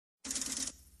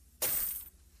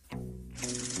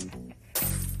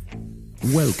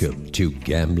Welcome to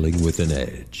Gambling with an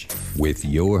Edge with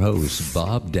your hosts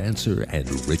Bob Dancer and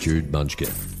Richard Munchkin.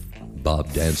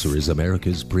 Bob Dancer is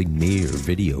America's premier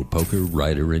video poker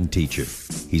writer and teacher.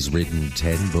 He's written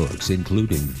 10 books,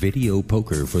 including Video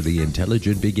Poker for the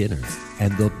Intelligent Beginner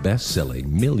and the best-selling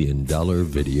 $1 Million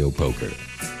Video Poker.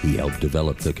 He helped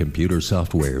develop the computer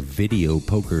software Video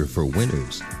Poker for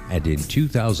Winners, and in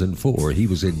 2004 he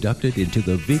was inducted into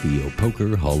the Video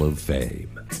Poker Hall of Fame.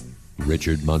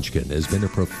 Richard Munchkin has been a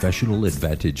professional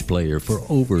advantage player for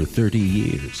over 30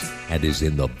 years and is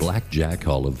in the Blackjack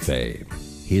Hall of Fame.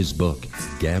 His book,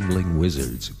 Gambling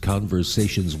Wizards,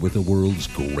 Conversations with the World's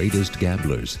Greatest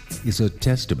Gamblers, is a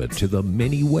testament to the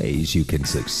many ways you can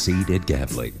succeed at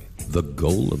gambling. The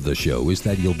goal of the show is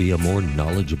that you'll be a more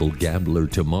knowledgeable gambler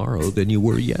tomorrow than you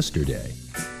were yesterday.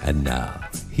 And now,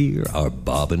 here are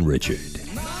Bob and Richard.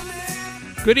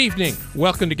 Good evening.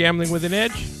 Welcome to Gambling with an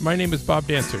Edge. My name is Bob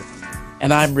Dancer.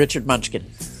 And I'm Richard Munchkin.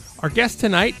 Our guest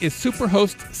tonight is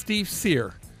superhost Steve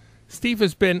Cyr. Steve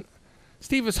has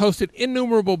hosted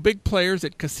innumerable big players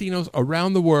at casinos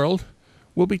around the world.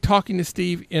 We'll be talking to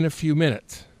Steve in a few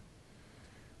minutes.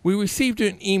 We received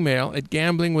an email at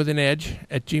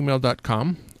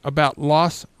gamblingwithanedge@gmail.com about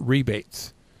loss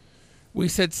rebates. We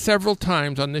said several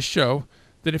times on this show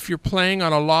that if you're playing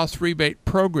on a loss rebate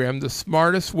program, the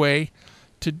smartest way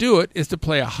to do it is to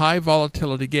play a high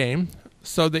volatility game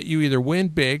so that you either win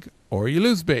big or you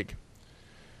lose big.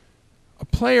 A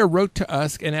player wrote to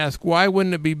us and asked why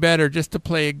wouldn't it be better just to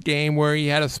play a game where he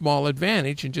had a small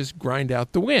advantage and just grind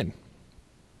out the win.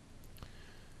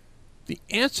 The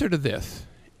answer to this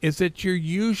is that you're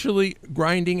usually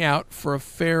grinding out for a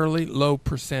fairly low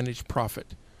percentage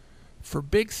profit. For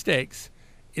big stakes,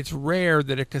 it's rare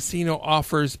that a casino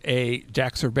offers a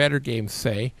jacks or better game,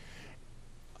 say,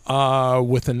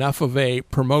 with enough of a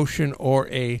promotion or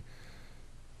a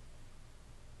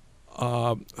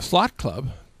slot club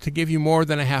to give you more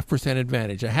than a 0.5%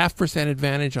 advantage. A 0.5%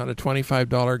 advantage on a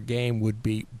 $25 game would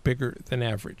be bigger than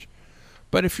average.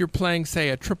 But if you're playing, say,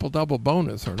 a triple-double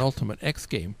bonus or an Ultimate X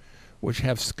game, which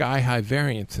have sky-high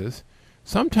variances,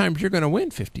 sometimes you're going to win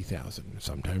 $50,000.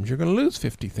 Sometimes you're going to lose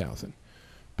 $50,000.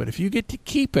 But if you get to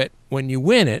keep it when you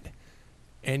win it,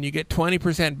 and you get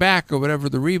 20% back or whatever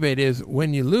the rebate is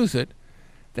when you lose it,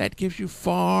 that gives you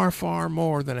far, far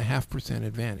more than a 0.5%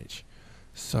 advantage.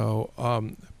 So,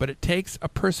 but it takes a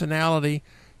personality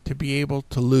to be able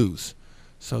to lose.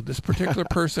 So this particular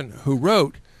person who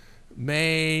wrote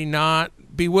may not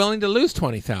be willing to lose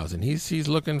 $20,000. He's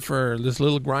looking for this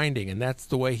little grinding, and that's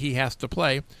the way he has to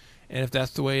play. And if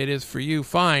that's the way it is for you,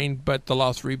 fine. But the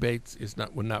loss rebates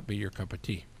would not be your cup of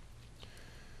tea.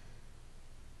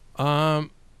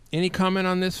 Any comment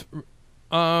on this,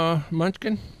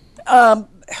 Munchkin?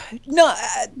 No,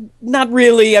 not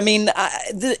really. I mean,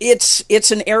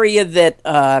 it's an area that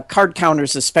card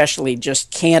counters especially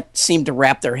just can't seem to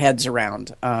wrap their heads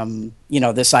around.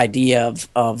 This idea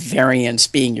of variance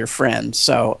being your friend.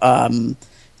 So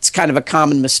it's kind of a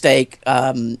common mistake.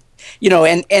 And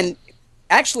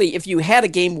actually, if you had a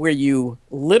game where you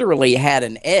literally had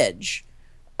an edge,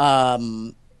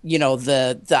 the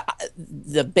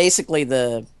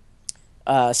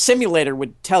simulator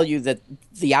would tell you that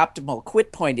the optimal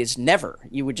quit point is never.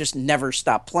 You would just never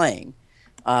stop playing.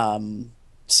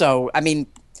 So, I mean,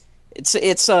 it's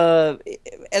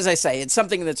as I say, it's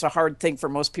something that's a hard thing for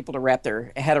most people to wrap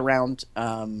their head around.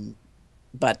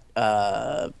 But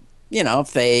if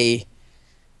they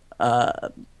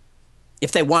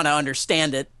want to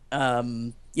understand it,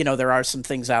 there are some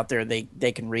things out there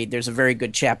they can read. There's a very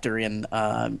good chapter in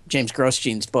James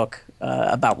Grosjean's book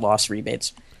about loss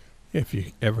rebates. If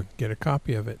you ever get a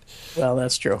copy of it. Well,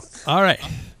 that's true. All right.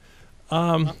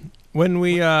 When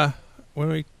we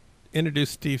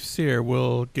introduce Steve Cyr,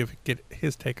 we'll get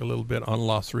his take a little bit on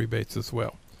loss rebates as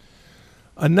well.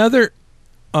 Another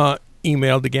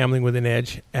email to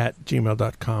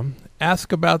gamblingwithanedge@gmail.com.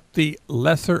 Ask about the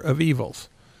lesser of evils.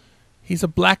 He's a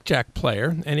blackjack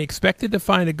player, and he expected to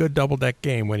find a good double-deck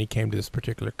game when he came to this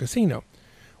particular casino.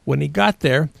 When he got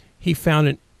there, he found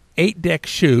an 8-deck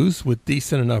shoes with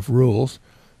decent enough rules,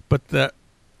 but the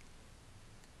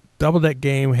double-deck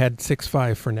game had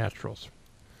 6-5 for naturals.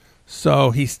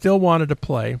 So he still wanted to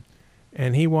play,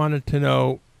 and he wanted to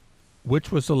know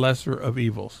which was the lesser of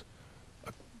evils.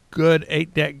 A good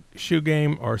 8-deck shoe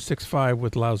game or 6-5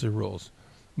 with lousy rules.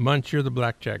 Munch, you're the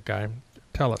blackjack guy.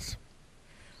 Tell us.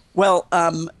 Well,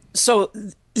 so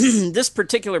this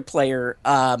particular player,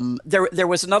 there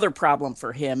was another problem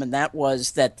for him, and that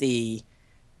was that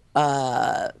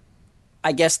I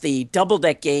guess the double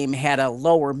deck game had a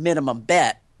lower minimum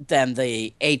bet than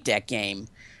the 8-deck game.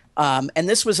 And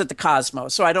this was at the Cosmo,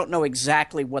 so I don't know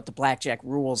exactly what the blackjack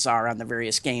rules are on the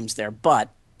various games there. But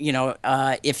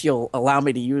if you'll allow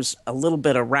me to use a little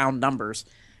bit of round numbers,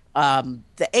 the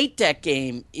 8-deck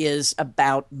game is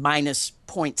about minus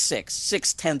 0.6,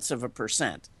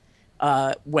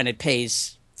 0.6% when it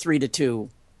pays 3-2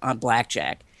 on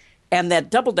blackjack. And that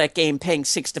double deck game paying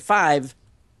 6-5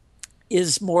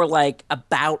 is more like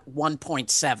about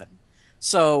 1.7.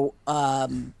 So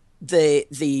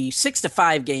the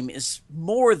 6-5 game is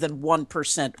more than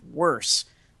 1% worse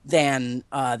than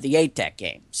the 8-deck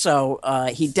game. So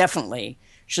he definitely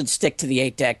should stick to the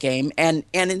 8-deck game. And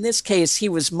in this case, he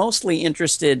was mostly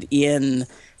interested in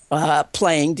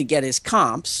playing to get his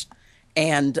comps.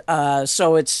 And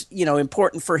so it's,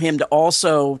 important for him to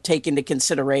also take into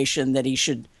consideration that he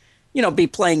should, be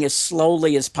playing as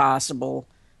slowly as possible,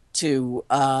 to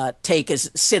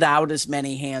sit out as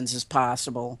many hands as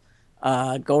possible,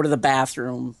 go to the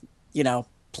bathroom,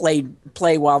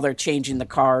 play while they're changing the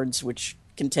cards, which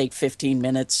can take 15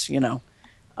 minutes,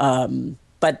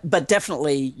 But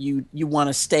definitely you want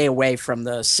to stay away from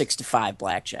the 6-5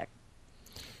 blackjack.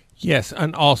 Yes,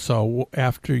 and also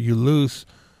after the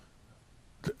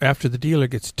dealer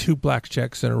gets 2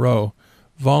 blackjacks in a row,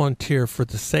 volunteer for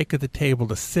the sake of the table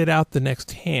to sit out the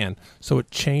next hand so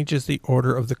it changes the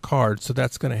order of the cards. So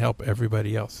that's going to help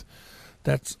everybody else.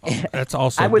 That's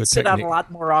also I would good sit technique. out a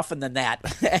lot more often than that.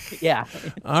 Yeah.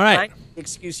 All right. Find any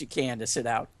excuse you can to sit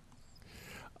out.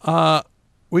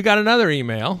 We got another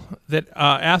email that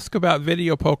asked about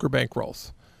video poker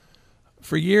bankrolls.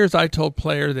 For years, I told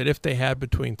players that if they had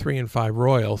between 3 and 5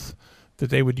 royals, that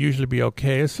they would usually be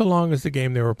okay, so long as the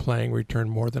game they were playing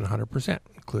returned more than 100%,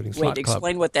 including slot club.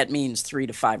 Explain what that means, 3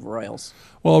 to 5 royals.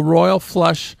 Well, a royal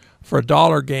flush for a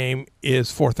 $1 game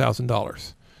is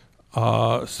 $4,000.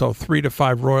 So 3 to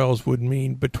 5 royals would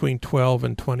mean between $12,000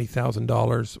 and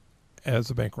 $20,000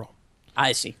 as a bankroll.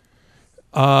 I see.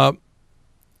 So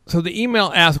the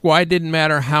email asked why it didn't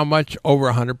matter how much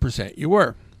over 100% you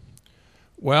were.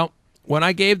 Well, when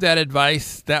I gave that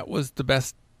advice, that was the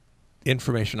best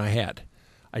information I had.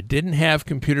 I didn't have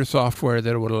computer software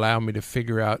that would allow me to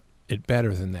figure out it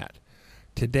better than that.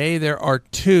 Today, there are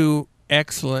 2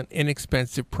 excellent,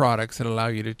 inexpensive products that allow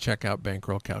you to check out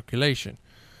bankroll calculation.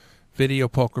 Video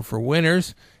Poker for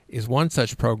Winners is one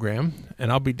such program,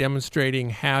 and I'll be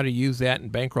demonstrating how to use that in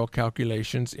bankroll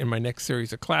calculations in my next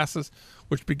series of classes,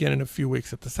 which begin in a few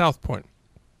weeks at the South Point.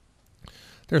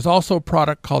 There's also a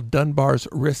product called Dunbar's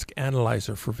Risk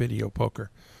Analyzer for video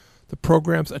poker. The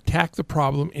programs attack the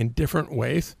problem in different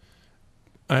ways,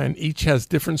 and each has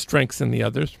different strengths than the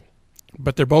others,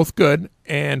 but they're both good,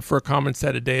 and for a common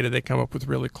set of data, they come up with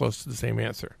really close to the same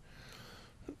answer.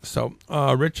 So,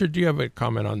 Richard, do you have a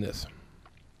comment on this?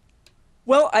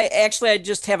 Well, I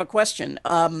just have a question.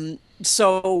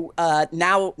 So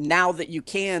now that you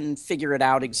can figure it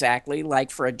out exactly,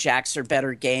 like for a jacks or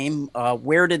better game,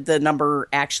 where did the number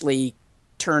actually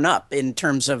turn up in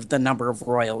terms of the number of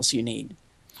royals you need?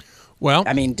 Well,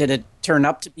 I mean, did it turn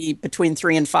up to be between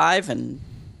 3 and 5? And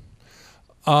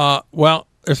well,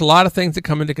 there's a lot of things that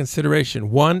come into consideration.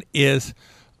 One is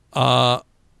the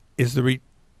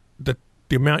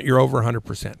amount you're over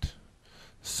 100%.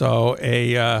 So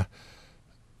a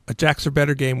jacks or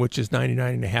better game, which is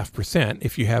 99.5%,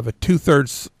 if you have a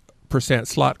 2/3%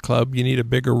 slot club, you need a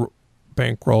bigger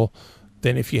bankroll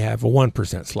than if you have a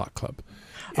 1% slot club.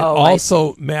 It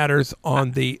also matters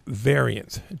on the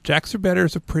variance. Jacks or better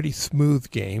is a pretty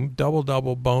smooth game.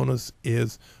 Double-double bonus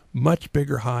is much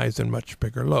bigger highs and much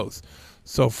bigger lows.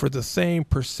 So for the same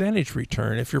percentage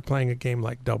return, if you're playing a game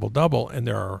like double-double, and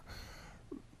there are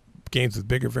games with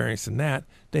bigger variance than that,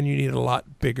 then you need a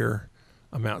lot bigger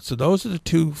amount. So those are the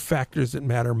 2 factors that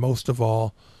matter most of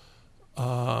all.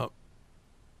 How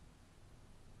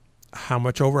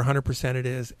much over 100% it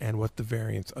is and what the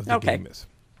variance of the game is.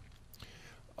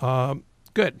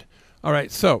 Good. All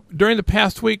right. So during the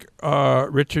past week,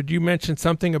 Richard, you mentioned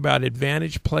something about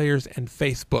advantage players and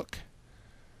Facebook.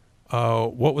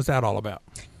 What was that all about?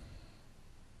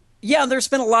 Yeah, there's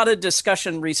been a lot of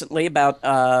discussion recently about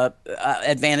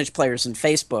advantage players and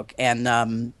Facebook,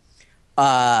 and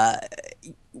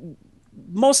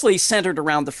mostly centered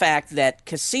around the fact that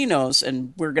casinos,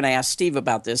 and we're going to ask Steve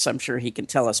about this, I'm sure he can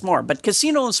tell us more, but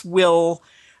casinos will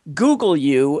Google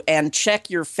you and check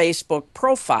your Facebook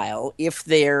profile if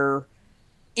they're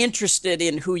interested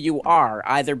in who you are,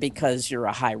 either because you're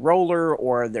a high roller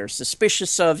or they're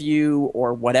suspicious of you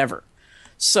or whatever.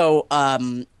 So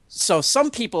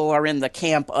some people are in the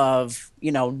camp of,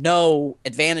 no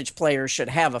advantage player should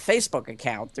have a Facebook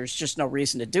account. There's just no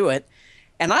reason to do it.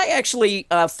 And I actually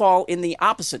fall in the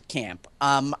opposite camp.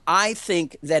 I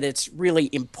think that it's really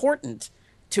important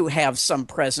to have some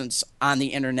presence on the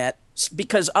internet,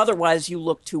 because otherwise you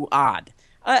look too odd.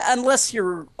 Unless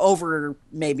you're over,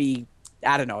 maybe,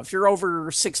 I don't know, if you're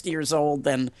over 60 years old,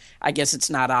 then I guess it's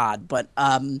not odd. But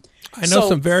I know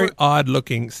some very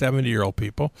odd-looking 70-year-old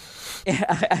people.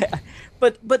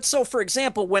 But so, for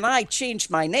example, when I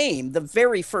changed my name, the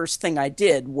very first thing I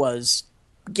did was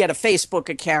get a Facebook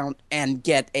account and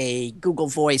get a Google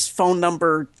Voice phone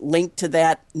number linked to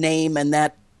that name and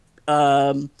that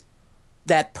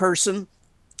that person.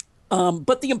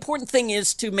 But the important thing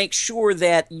is to make sure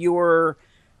that your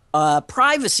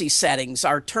privacy settings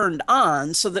are turned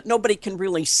on so that nobody can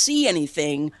really see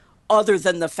anything other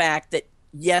than the fact that,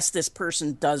 yes, this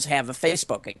person does have a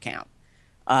Facebook account.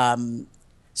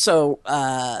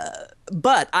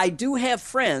 But I do have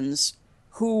friends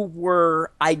who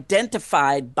were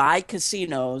identified by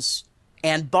casinos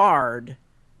and barred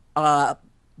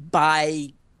by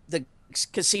the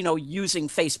casino using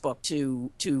Facebook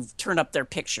to turn up their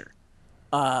picture.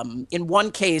 In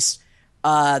one case,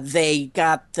 they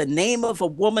got the name of a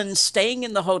woman staying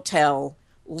in the hotel,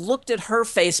 looked at her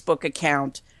Facebook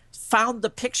account, found the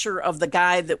picture of the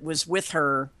guy that was with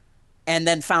her, and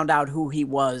then found out who he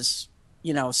was.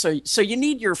 So you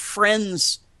need your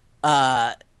friends.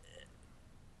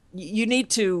 You need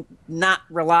to not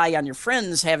rely on your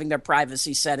friends having their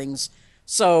privacy settings.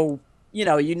 So,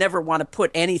 you never want to put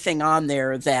anything on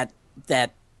there that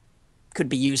could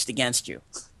be used against you.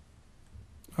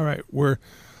 All right, I'm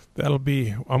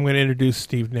going to introduce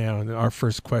Steve now, and our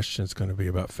first question is going to be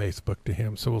about Facebook to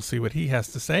him. So we'll see what he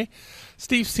has to say.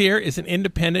 Steve Cyr is an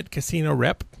independent casino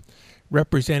rep,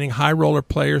 representing high roller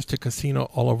players to casino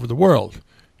all over the world.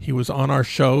 He was on our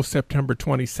show September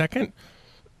 22nd,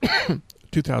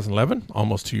 2011,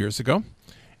 almost 2 years ago.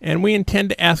 And we intend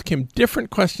to ask him different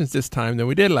questions this time than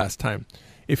we did last time.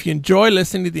 If you enjoy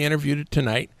listening to the interview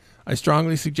tonight, I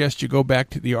strongly suggest you go back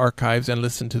to the archives and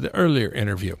listen to the earlier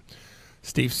interview.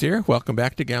 Steve Cyr, welcome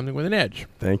back to Gambling with an Edge.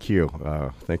 Thank you.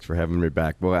 Thanks for having me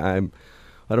back. Well,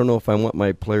 I don't know if I want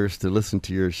my players to listen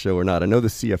to your show or not. I know the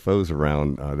CFOs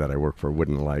around that I work for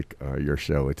wouldn't like your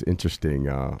show. It's interesting.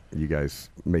 You guys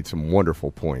made some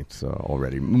wonderful points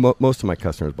already. Most of my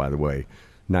customers, by the way,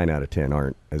 9 out of 10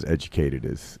 aren't as educated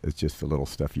as just the little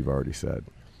stuff you've already said.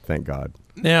 Thank God.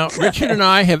 Now, Richard and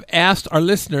I have asked our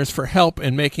listeners for help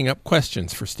in making up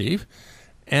questions for Steve,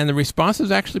 and the response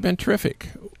has actually been terrific.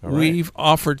 Right. We've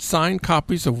offered signed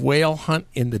copies of Whale Hunt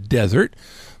in the Desert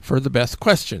for the best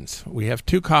questions. We have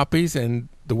 2 copies, and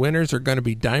the winners are going to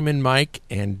be Diamond Mike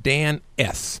and Dan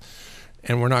S.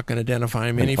 And we're not going to identify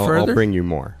him any further. I'll bring you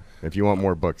more. If you want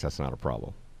more books, that's not a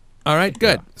problem. All right,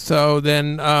 good. Yeah. So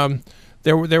then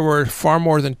there were far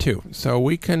more than 2. So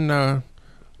we can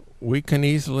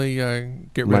easily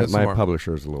get rid of some more. My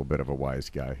publisher is a little bit of a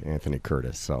wise guy, Anthony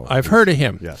Curtis. So I've heard of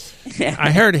him. Yes. I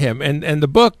heard of him. And the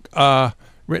book,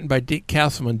 written by Deke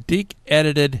Castleman, Deke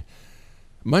edited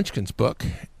Munchkin's book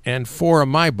and 4 of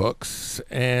my books.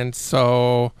 And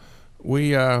so we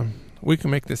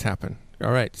can make this happen.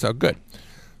 All right, so good.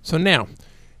 So now,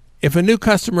 if a new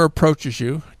customer approaches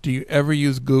you, do you ever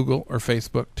use Google or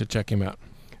Facebook to check him out?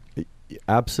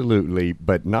 Absolutely,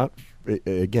 but not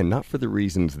for the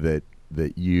reasons that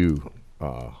you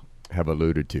have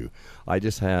alluded to. I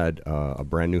just had a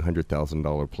brand new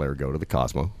 $100,000 player go to the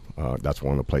Cosmo. That's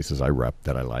one of the places I rep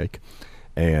that I like.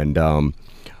 And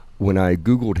when I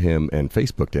Googled him and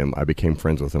Facebooked him, I became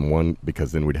friends with him. 1,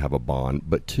 because then we'd have a bond.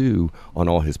 But 2, on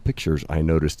all his pictures, I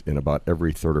noticed in about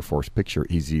every 3rd or 4th picture,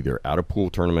 he's either at a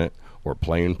pool tournament or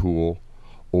playing pool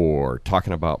or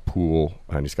talking about pool.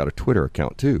 And he's got a Twitter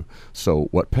account, too. So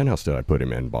what penthouse did I put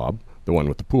him in, Bob? The one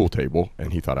with the pool table,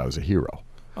 and he thought I was a hero.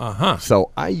 Uh-huh. So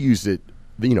I use it,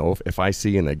 if I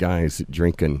see in the guys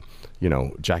drinking,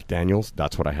 Jack Daniels,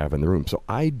 that's what I have in the room. So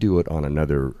I do it on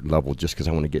another level just because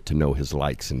I want to get to know his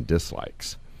likes and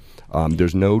dislikes.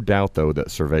 There's no doubt, though,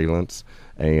 that surveillance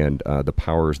and the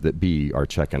powers that be are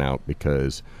checking out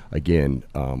because, again,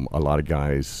 a lot of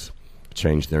guys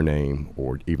change their name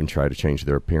or even try to change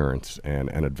their appearance, and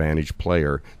an advantage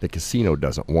player the casino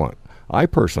doesn't want. I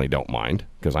personally don't mind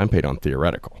because I'm paid on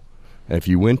theoretical. And if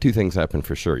you win, 2 things happen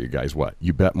for sure. You guys what?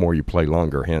 You bet more, you play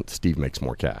longer, hence Steve makes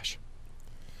more cash.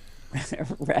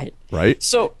 Right. Right?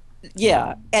 So,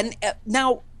 yeah. And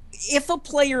now, if a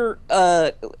player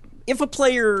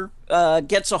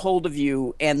gets a hold of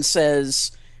you and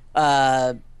says,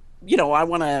 I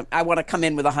want to come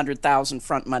in with 100,000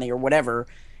 front money or whatever,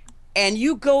 and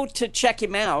you go to check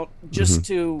him out just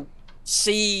to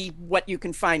see what you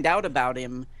can find out about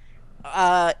him,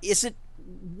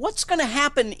 what's going to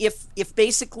happen if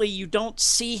basically you don't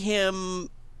see him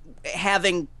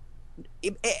having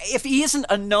If he isn't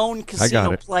a known I got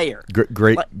casino it. player.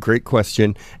 Great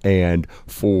question. And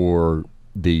for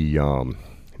the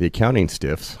accounting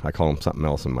stiffs, I call them something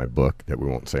else in my book that we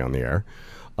won't say on the air.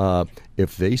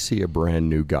 If they see a brand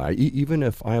new guy, even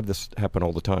if I have this happen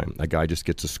all the time, a guy just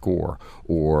gets a score,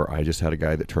 or I just had a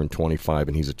guy that turned 25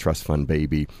 and he's a trust fund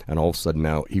baby, and all of a sudden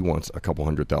now he wants a couple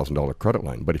 $100,000 credit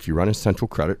line. But if you run a central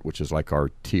credit, which is like our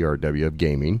TRW of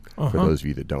gaming, for those of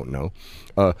you that don't know,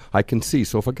 I can see.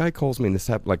 So if a guy calls me, and this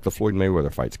happened, like the Floyd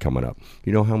Mayweather fight's coming up,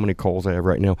 you know how many calls I have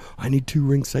right now? I need 2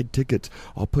 ringside tickets.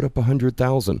 I'll put up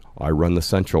 100,000. I run the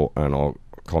central, and I'll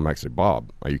call him back and say,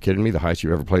 Bob, are you kidding me? The highest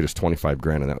you ever played is 25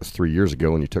 grand, and that was 3 years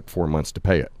ago, and you took 4 months to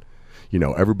pay it. You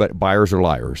know, everybody, buyers are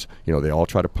liars. You know, they all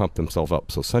try to pump themselves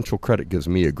up. So central credit gives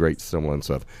me a great semblance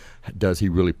of, does he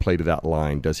really play to that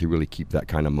line? Does he really keep that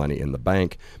kind of money in the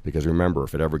bank? Because remember,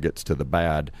 if it ever gets to the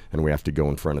bad and we have to go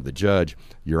in front of the judge,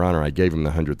 Your Honor, I gave him the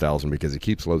 100,000 because he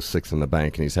keeps low 6 in the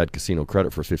bank, and he's had casino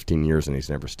credit for 15 years and he's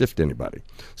never stiffed anybody.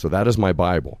 So that is my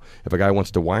Bible. If a guy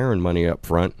wants to wire in money up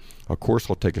front, of course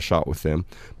I'll take a shot with them,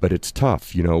 but it's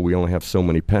tough. You know, we only have so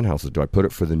many penthouses. Do I put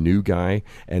it for the new guy?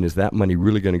 And is that money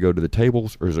really going to go to the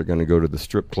tables, or is it going to go to the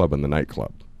strip club and the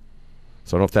nightclub?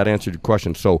 So I don't know if that answered your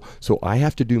question. So I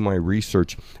have to do my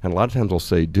research, and a lot of times I'll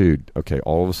say, dude, okay,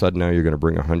 all of a sudden now you're going to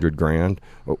bring 100 grand.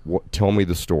 Tell me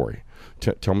the story.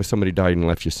 Tell me somebody died and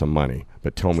left you some money,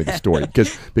 but tell me the story.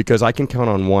 because I can count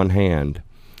on one hand,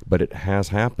 but it has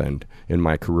happened in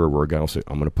my career where a guy will say,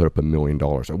 I'm going to put up $1 million.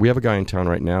 We have a guy in town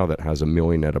right now that has $1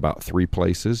 million at about 3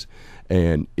 places,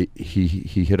 and he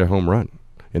hit a home run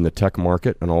in the tech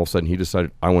market, and all of a sudden he decided,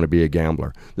 I want to be a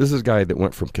gambler. This is a guy that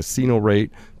went from casino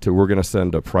rate to we're going to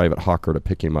send a private hawker to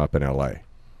pick him up in L.A.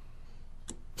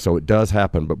 So it does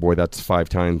happen, but boy, that's 5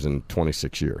 times in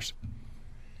 26 years.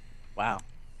 Wow.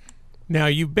 Now,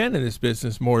 you've been in this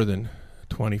business more than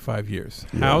 25 years.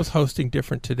 Yeah. How's hosting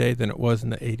different today than it was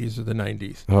in the 80s or the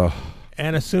 90s? Oh.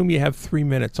 And assume you have 3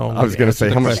 minutes only. I was going to say,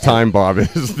 how much time, Bob,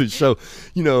 is the show?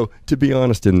 You know, to be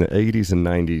honest, in the 80s and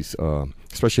 90s,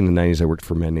 especially in the 90s, I worked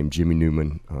for a man named Jimmy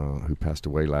Newman, who passed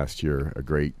away last year, a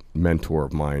great mentor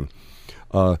of mine.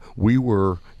 We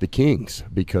were the kings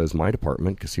because my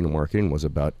department, casino marketing, was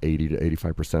about 80 to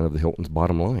 85% of the Hilton's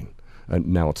bottom line.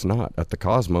 Now it's not. At the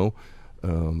Cosmo,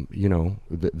 you know,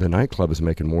 the nightclub is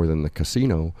making more than the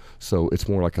casino, so it's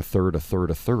more like a third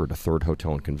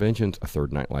hotel and conventions, a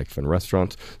third nightlife and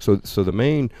restaurants. So the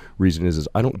main reason is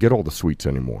I don't get all the suites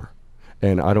anymore,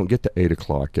 and I don't get the 8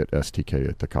 o'clock at STK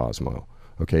at the Cosmo.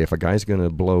 Okay, if a guy's going to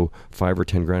blow 5 or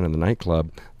 10 grand in the nightclub,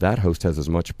 that host has as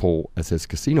much pull as his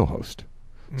casino host.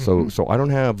 Mm-hmm. So I don't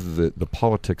have the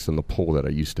politics and the pull that I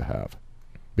used to have,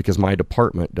 because my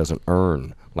department doesn't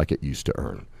earn like it used to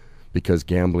earn, because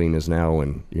gambling is now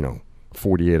in,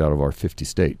 48 out of our 50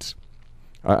 states.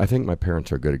 I think my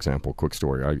parents are a good example. Quick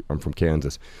story. I'm from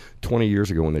Kansas. 20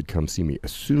 years ago when they'd come see me,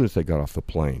 as soon as they got off the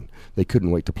plane, they couldn't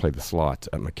wait to play the slots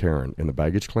at McCarran in the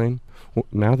baggage claim. Well,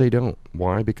 now they don't.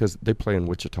 Why? Because they play in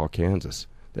Wichita, Kansas.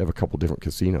 They have a couple different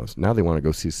casinos. Now they want to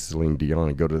go see Celine Dion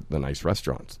and go to the nice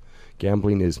restaurants.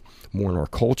 Gambling is more in our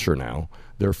culture now.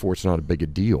 Therefore, it's not a big a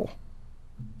deal.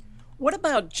 What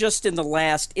about just in the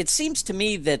last? It seems to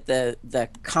me that the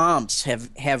comps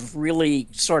have really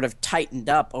sort of tightened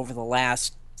up over the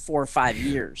last 4 or 5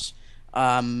 years.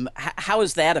 How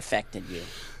has that affected you?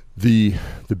 The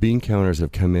bean counters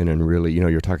have come in and really,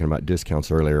 you're talking about discounts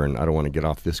earlier, and I don't want to get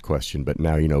off this question, but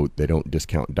now, they don't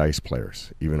discount dice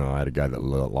players. Even though I had a guy that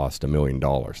lost $1 million,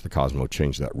 the Cosmo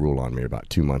changed that rule on me about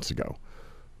 2 months ago.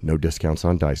 No discounts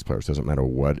on dice players. Doesn't matter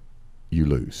what you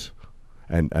lose.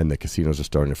 And the casinos are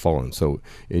starting to fall in. So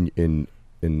in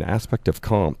the aspect of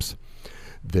comps,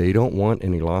 they don't want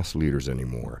any loss leaders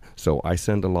anymore. So I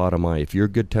send a lot of if you're a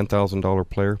good $10,000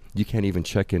 player, you can't even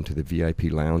check into the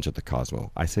VIP lounge at the Cosmo.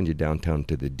 I send you downtown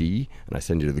to the D, and I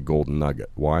send you to the Golden Nugget.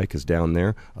 Why? Because down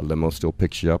there, a limo still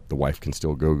picks you up, the wife can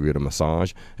still go get a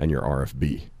massage, and you're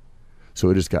RFB. So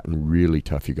it has gotten really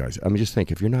tough, you guys. I mean, just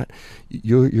think, if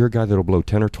you're a guy that'll blow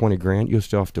 10 or 20 grand, you'll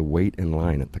still have to wait in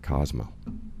line at the Cosmo,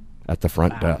 at the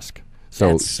front desk.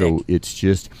 So it's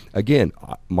just, again,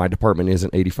 my department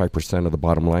isn't 85% of the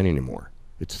bottom line anymore.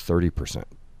 It's 30%.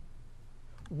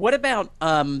 What about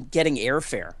getting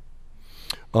airfare?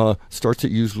 Starts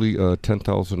at usually a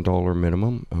 $10,000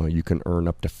 minimum. You can earn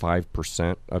up to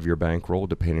 5% of your bankroll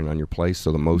depending on your place.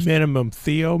 So the most minimum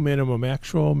Theo, minimum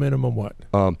actual, minimum what?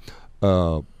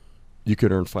 You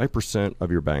could earn 5%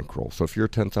 of your bankroll. So if you're a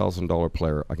 $10,000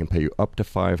 player, I can pay you up to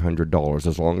 $500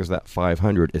 as long as that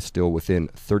 $500 is still within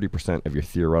 30% of your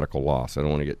theoretical loss. I don't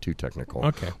want to get too technical.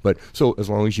 Okay. But so as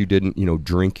long as you didn't,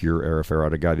 drink your airfare. I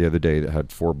had a guy the other day that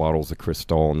had 4 bottles of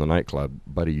Cristal in the nightclub.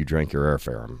 Buddy, you drank your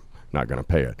airfare. I'm not going to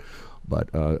pay it.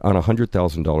 But on a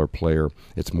 $100,000 player,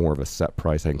 it's more of a set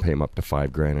price. I can pay him up to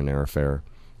 $5,000 in airfare,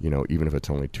 even if it's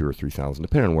only $2,000 or $3,000,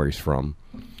 depending on where he's from.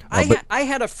 I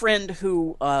had a friend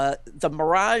who the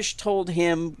Mirage told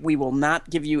him, "We will not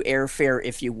give you airfare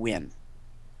if you win,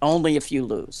 only if you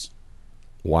lose."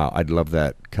 Wow, I'd love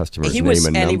that customer's name and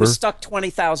number. And he was stuck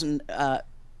 20,000.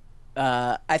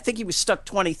 I think he was stuck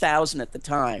 20,000 at the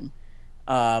time,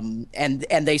 and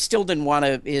they still didn't want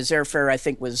to. His airfare, I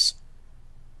think, was.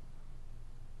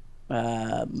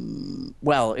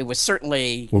 Well, it was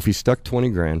certainly. Well, if he's stuck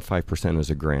 $20,000, 5% is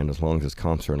 $1,000. As long as his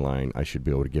comps are in line, I should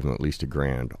be able to give him at least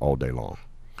 $1,000 all day long.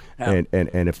 Yeah.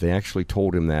 And if they actually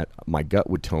told him that, my gut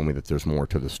would tell me that there's more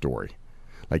to the story,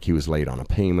 like he was late on a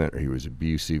payment, or he was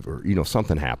abusive, or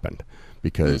something happened.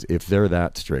 Because if they're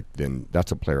that strict, then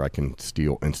that's a player I can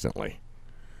steal instantly.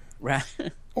 Right.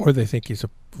 Or they think he's a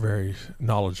very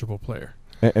knowledgeable player.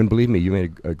 And believe me, you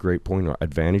made a great point.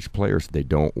 Advantage players, they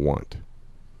don't want.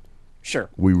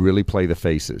 Sure. We really play the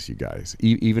faces, you guys,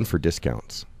 even for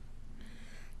discounts.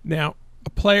 Now, a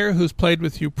player who's played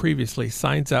with you previously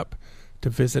signs up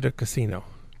to visit a casino.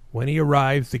 When he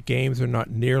arrives, the games are not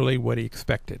nearly what he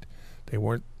expected. They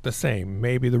weren't the same.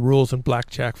 Maybe the rules in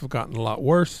blackjack have gotten a lot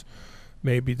worse.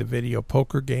 Maybe the video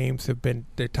poker games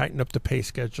they tightened up the pay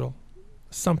schedule.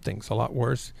 Something's a lot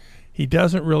worse. He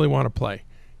doesn't really want to play.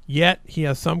 Yet, he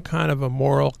has some kind of a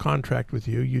moral contract with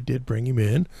you. You did bring him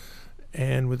in.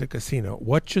 And with a casino,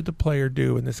 what should the player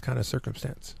do in this kind of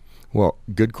circumstance? Well,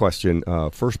 good question.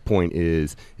 First point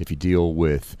is, if you deal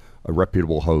with a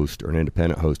reputable host or an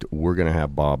independent host, we're going to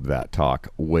have Bob that talk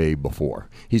way before.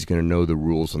 He's going to know the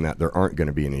rules and that there aren't going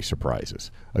to be any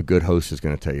surprises. A good host is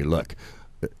going to tell you, look,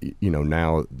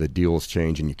 now the deals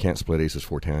change and you can't split aces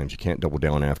 4 times. You can't double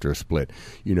down after a split.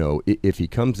 If he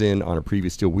comes in on a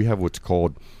previous deal, we have what's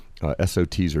called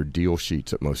SOTs, or deal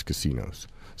sheets, at most casinos.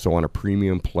 So on a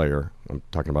premium player, I'm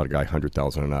talking about a guy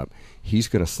 100,000 and up, he's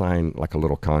going to sign like a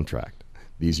little contract.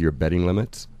 These are your betting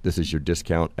limits. This is your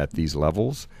discount at these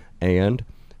levels, and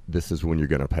this is when you're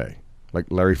going to pay. Like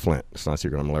Larry Flint. It's not a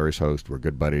secret. I'm Larry's host. We're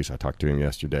good buddies. I talked to him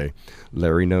yesterday.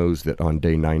 Larry knows that on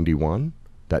day 91,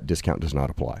 that discount does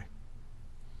not apply.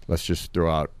 Let's just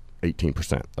throw out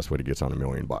 18%. That's what he gets on $1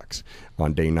 million.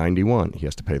 On day 91, he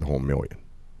has to pay the whole $1 million.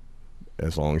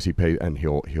 As long as he pays, and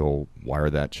he'll wire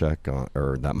that check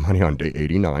or that money on day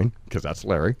 89, because that's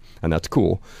Larry, and that's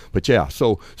cool. But yeah,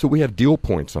 so we have deal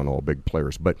points on all big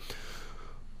players. But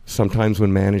sometimes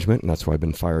when management, and that's why I've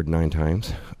been fired 9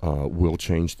 times, will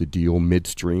change the deal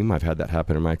midstream. I've had that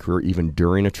happen in my career, even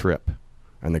during a trip,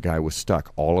 and the guy was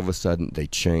stuck. All of a sudden, they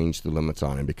changed the limits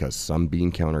on him because some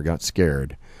bean counter got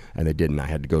scared, and they didn't. I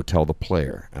had to go tell the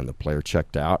player, and the player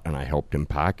checked out, and I helped him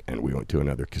pack, and we went to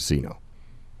another casino.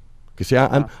 You see,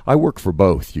 I work for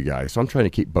both, you guys, so I'm trying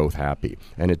to keep both happy.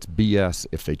 And it's BS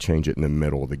if they change it in the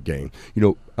middle of the game.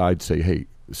 I'd say, hey,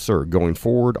 sir, going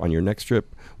forward on your next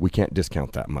trip, we can't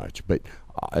discount that much. But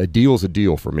a deal's a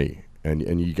deal for me, and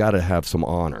you got to have some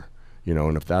honor,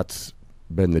 and if that's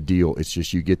been the deal, it's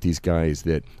just you get these guys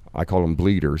that, I call them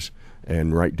bleeders,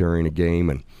 and right during a game,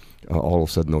 and all of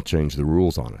a sudden they'll change the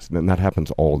rules on us. And that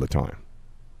happens all the time.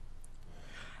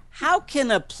 How can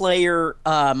a player...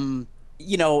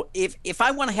 if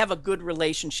I want to have a good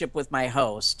relationship with my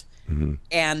host,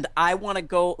 and I want to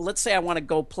go, let's say I want to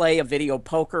go play a video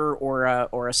poker or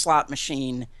a slot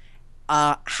machine,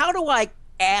 how do I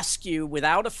ask you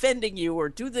without offending you, or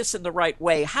do this in the right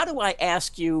way? How do I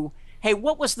ask you, hey,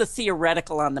 what was the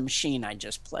theoretical on the machine I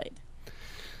just played?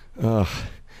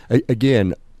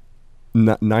 Again,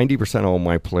 90% of all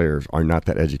my players are not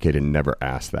that educated and never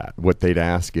ask that. What they'd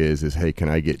ask is, hey, can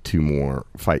I get 2 more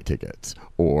fight tickets?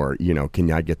 Or, can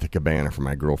I get the cabana for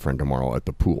my girlfriend tomorrow at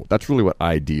the pool? That's really what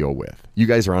I deal with. You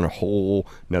guys are on a whole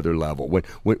nother level.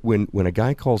 When a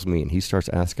guy calls me and he starts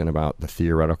asking about the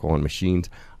theoretical on machines,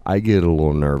 I get a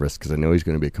little nervous because I know he's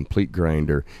going to be a complete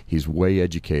grinder. He's way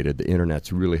educated. The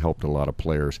internet's really helped a lot of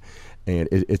players. And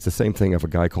it's the same thing if a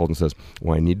guy called and says,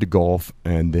 well, I need to golf,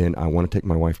 and then I want to take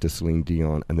my wife to Celine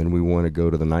Dion, and then we want to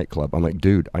go to the nightclub. I'm like,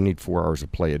 dude, I need 4 hours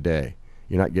of play a day.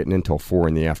 You're not getting in until 4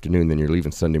 in the afternoon, then you're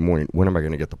leaving Sunday morning. When am I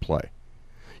going to get to play?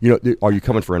 Are you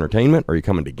coming for entertainment, or are you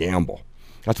coming to gamble?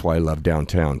 That's why I love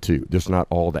downtown, too. There's not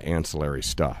all the ancillary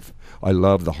stuff. I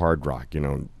love the Hard Rock,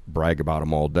 brag about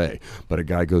them all day. But a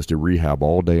guy goes to rehab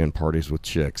all day and parties with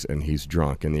chicks, and he's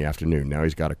drunk in the afternoon. Now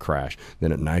he's got to crash.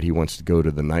 Then at night he wants to go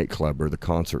to the nightclub or the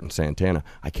concert in Santana.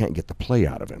 I can't get the play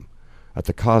out of him. At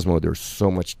the Cosmo, there's so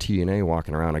much TNA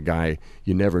walking around a guy,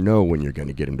 you never know when you're going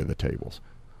to get him to the tables.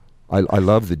 I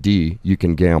love the D. You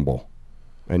can gamble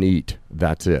and eat.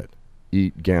 That's it.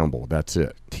 eat, gamble. That's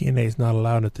it. TNA's not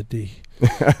allowed at the D.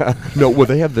 No, well,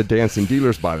 they have the dancing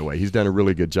dealers, by the way. He's done a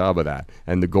really good job of that,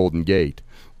 and the Golden Gate.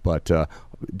 But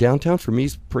downtown for me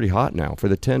is pretty hot now. For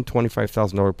the $10,000,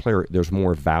 $25,000 player, there's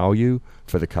more value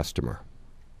for the customer.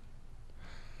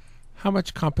 How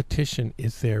much competition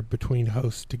is there between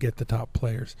hosts to get the top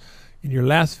players? In your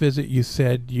last visit, you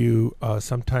said you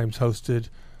sometimes hosted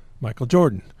Michael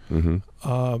Jordan.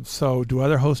 Mm-hmm. So do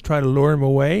other hosts try to lure him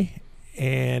away?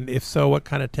 And if so, what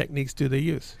kind of techniques do they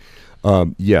use?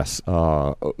 Yes.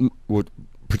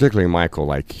 Particularly Michael,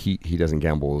 like he doesn't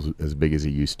gamble as big as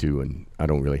he used to, and I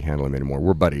don't really handle him anymore.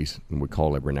 We're buddies, and we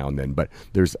call every now and then. But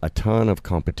there's a ton of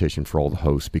competition for all the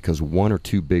hosts because one or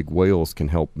two big whales can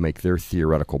help make their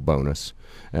theoretical bonus.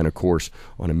 And, of course,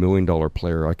 on a $1 million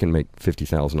player, I can make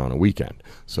 $50,000 on a weekend.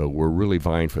 So we're really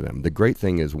vying for them. The great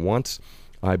thing is once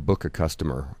I book a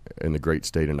customer in the great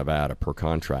state of Nevada per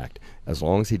contract, as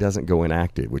long as he doesn't go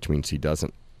inactive, which means he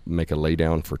doesn't make a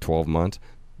laydown for 12 months,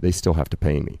 they still have to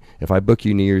pay me. If I book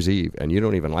you New Year's Eve and you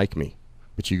don't even like me,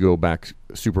 but you go back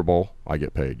Super Bowl, I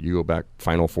get paid. You go back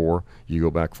Final Four, you go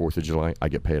back 4th of July, I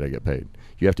get paid.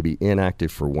 You have to be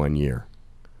inactive for 1 year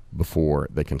before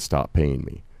they can stop paying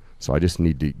me. So I just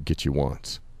need to get you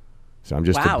once. So I'm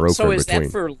just a broker so is between.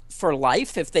 that for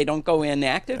life if they don't go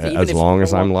inactive? As long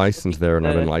as I'm licensed there, and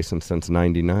I've been licensed since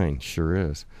 '99. Sure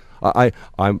is. I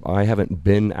haven't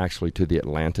been actually to the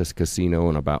Atlantis Casino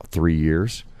in about 3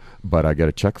 years, but I get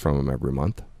a check from them every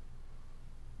month.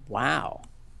 Wow.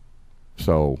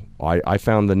 So I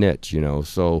found the niche,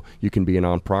 So you can be an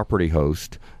on-property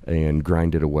host and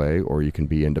grind it away, or you can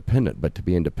be independent. But to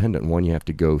be independent, one, you have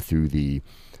to go through the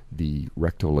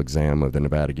rectal exam of the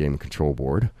Nevada Game and Control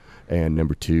Board, and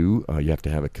number two, you have to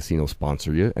have a casino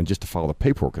sponsor you, and just to file the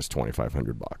paperwork is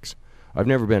 $2,500. I've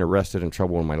never been arrested in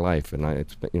trouble in my life, and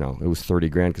it was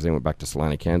 $30,000 because they went back to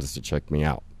Salina, Kansas to check me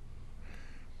out.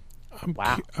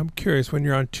 I'm curious. When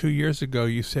you're on 2 years ago,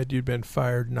 you said you'd been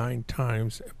fired 9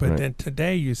 times, but right. Then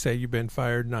today you say you've been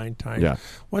fired 9 times. Yeah.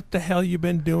 What the hell you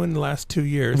been doing the last 2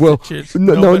 years? Well,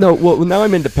 no. Well, now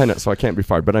I'm independent, so I can't be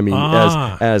fired. But I mean,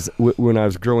 when I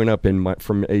was growing up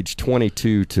from age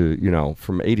 22 to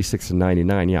from 86 to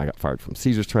 99, yeah, I got fired from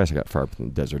Caesar's Trash. I got fired from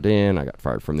the Desert Inn. I got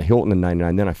fired from the Hilton in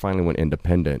 99. Then I finally went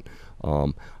independent.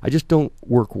 I just don't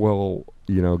work well,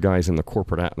 guys, in the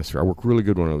corporate atmosphere. I work really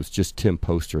good when it was just Tim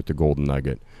Poster at the Golden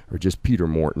Nugget, or just Peter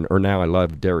Morton, or now I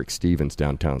love Derek Stevens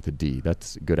downtown at the D.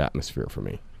 That's a good atmosphere for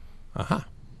me. Uh-huh.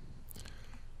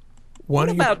 What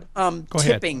about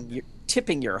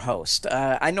tipping your host?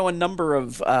 I know a number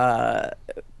of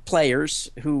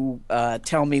players who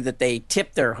tell me that they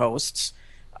tip their hosts.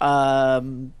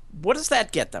 What does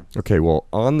that get them? Okay, well,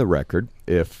 on the record,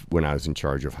 when I was in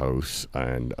charge of hosts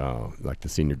and like the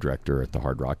senior director at the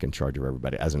Hard Rock in charge of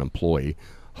everybody, as an employee,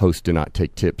 hosts do not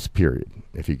take tips, period.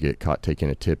 If you get caught taking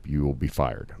a tip, you will be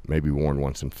fired. Maybe warned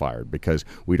once and fired, because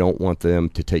we don't want them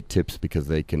to take tips because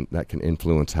that can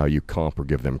influence how you comp or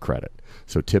give them credit.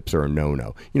 So tips are a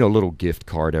no-no. A little gift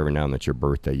card every now and then at your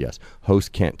birthday, yes. Hosts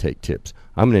can't take tips.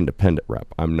 I'm an independent rep.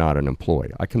 I'm not an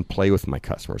employee. I can play with my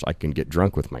customers. I can get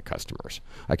drunk with my customers.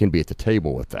 I can be at the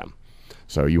table with them.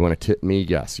 So you want to tip me?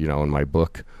 Yes. In my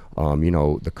book,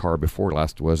 the car before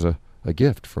last was a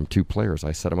gift from 2 players.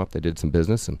 I set them up. They did some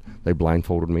business, and they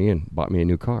blindfolded me and bought me a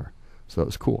new car. So it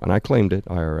was cool. And I claimed it,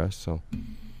 IRS. So.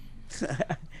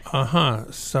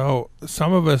 So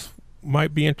some of us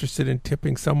might be interested in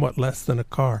tipping somewhat less than a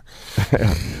car.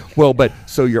 Well, but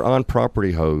so your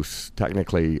on-property hosts,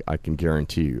 technically, I can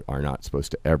guarantee you, are not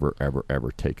supposed to ever, ever,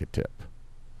 ever take a tip.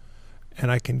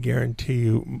 And I can guarantee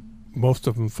you most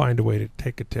of them find a way to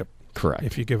take a tip. Correct.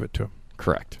 If you give it to them.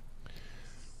 Correct.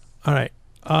 All right.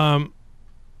 One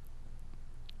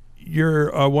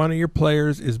of your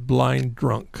players is blind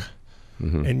drunk,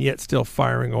 and yet still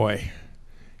firing away.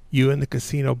 You and the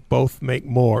casino both make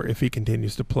more if he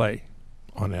continues to play,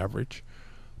 on average.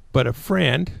 But a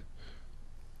friend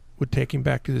would take him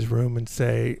back to his room and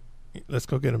say, let's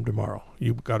go get him tomorrow.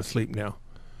 You've got to sleep now.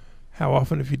 How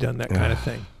often have you done that kind of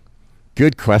thing?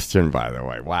 Good question, by the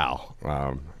way. Wow.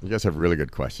 You guys have really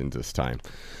good questions this time.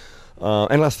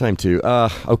 And last time, too.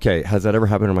 Okay, has that ever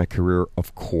happened in my career?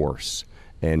 Of course.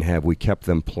 And have we kept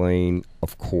them playing?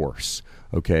 Of course.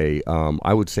 Okay,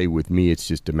 I would say with me, it's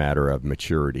just a matter of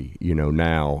maturity.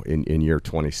 Now in year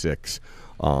 26,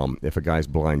 if a guy's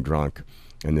blind drunk,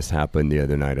 and this happened the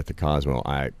other night at the Cosmo,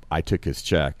 I took his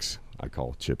checks. I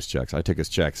call Chip's checks. I took his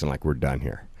checks and we're done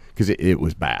here. Because it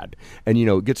was bad. And,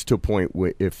 it gets to a point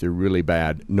where if they're really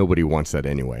bad, nobody wants that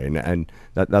anyway. And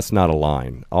that's not a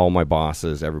line. All my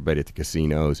bosses, everybody at the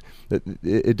casinos,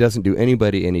 it doesn't do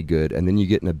anybody any good. And then you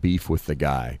get in a beef with the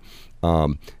guy.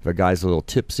 If a guy's a little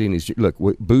tipsy and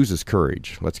booze is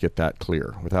courage. Let's get that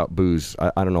clear. Without booze,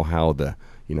 I don't know how the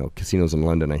casinos in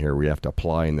London, I hear we have to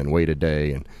apply and then wait a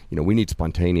day, and we need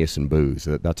spontaneous and booze.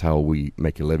 That's how we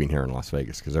make a living here in Las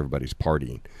Vegas, because everybody's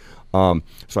partying.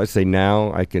 So I'd say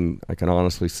now I can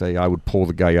honestly say I would pull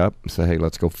the guy up and say, hey,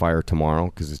 let's go fire tomorrow,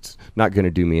 because it's not going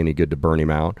to do me any good to burn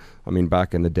him out. I mean,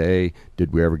 back in the day,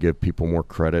 did we ever give people more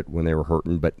credit when they were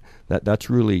hurting? But that's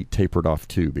really tapered off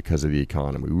too because of the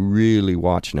economy. We really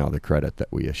watch now the credit that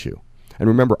we issue. And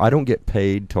remember, I don't get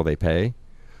paid till they pay,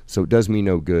 so it does me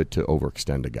no good to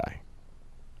overextend a guy.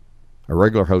 A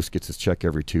regular host gets his check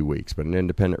every 2 weeks, but an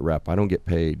independent rep, I don't get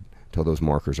paid till those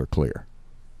markers are clear.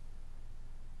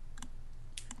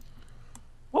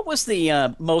 What was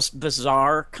the most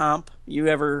bizarre comp you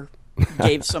ever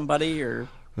gave somebody? Or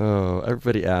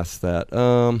everybody asks that.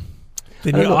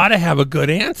 Then you ought to have a good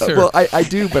answer. Well, I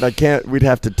do, but I can't. We'd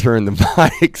have to turn the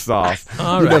mics off.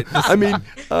 All right. I mean,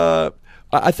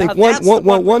 I think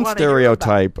one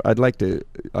stereotype I'd like to.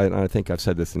 I think I've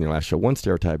said this in your last show. One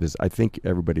stereotype is I think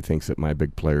everybody thinks that my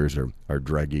big players are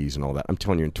druggies and all that. I'm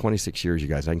telling you, in 26 years, you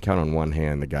guys, I can count on one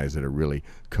hand the guys that are really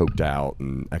coked out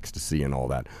and ecstasy and all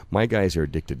that. My guys are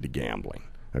addicted to gambling.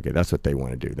 Okay, that's what they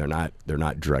want to do. They're not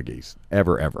druggies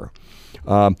ever.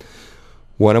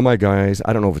 One of my guys,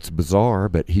 I don't know if it's bizarre,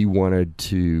 but he wanted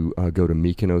to go to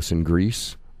Mykonos in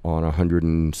Greece on a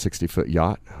 160-foot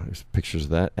yacht. There's pictures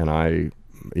of that, and I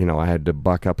had to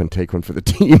buck up and take one for the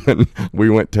team, and we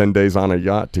went 10 days on a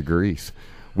yacht to Greece.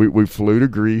 We flew to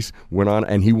Greece, went on,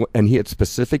 and he had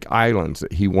specific islands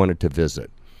that he wanted to visit,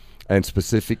 and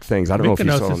specific things. I don't know if you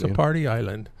saw. Mykonos is a party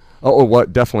island. Oh,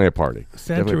 what? Definitely a party.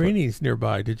 Santorini's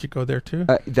nearby. Did you go there too?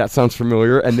 That sounds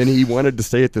familiar. And then he wanted to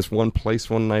stay at this one place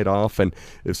one night off, and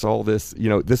it's all this.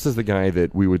 This is the guy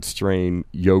that we would strain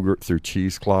yogurt through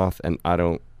cheesecloth, and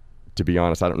to be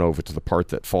honest, I don't know if it's the part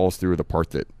that falls through or the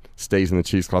part that stays in the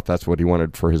cheesecloth. That's what he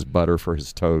wanted for his butter for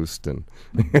his toast, and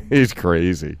he's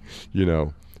crazy.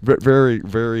 Very,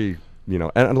 very.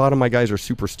 And a lot of my guys are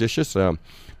superstitious.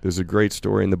 There's a great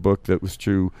story in the book that was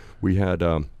true. We had.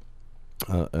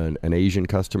 An Asian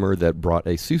customer that brought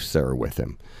a soothsayer with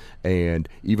him, and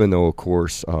even though of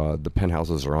course the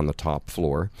penthouses are on the top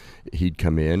floor, he'd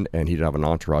come in and he'd have an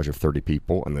entourage of 30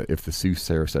 people, and if the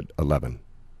soothsayer said 11,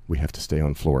 we have to stay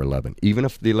on floor 11. Even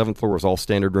if the 11th floor was all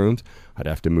standard rooms, I'd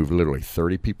have to move literally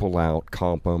 30 people out,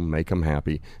 comp them, make them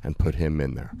happy, and put him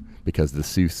in there because the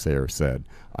soothsayer said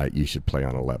you should play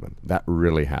on 11. That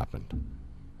really happened,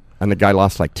 and the guy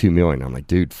lost like $2 million. I'm like,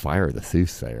 dude, fire the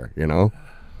soothsayer,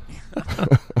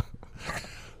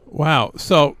 Wow.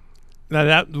 So now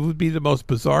that would be the most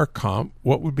bizarre comp.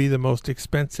 What would be the most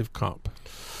expensive comp?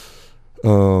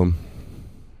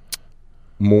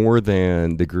 More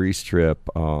than the Greece trip,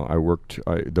 I worked.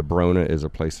 The Barona is a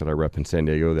place that I rep in San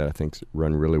Diego that I think's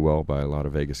run really well by a lot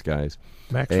of Vegas guys.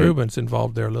 Max Rubin's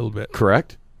involved there a little bit.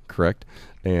 Correct.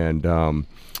 And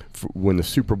when the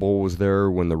Super Bowl was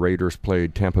there, when the Raiders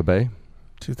played Tampa Bay,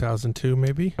 2002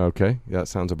 maybe. Okay, that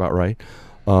sounds about right.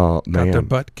 Got their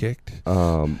butt kicked.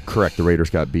 Correct. The Raiders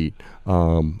got beat. 3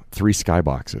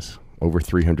 skyboxes, over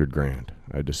 $300,000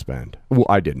 I had to spend. Well,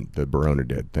 I didn't. The Barona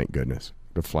did. Thank goodness.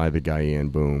 To fly the guy in,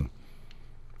 boom,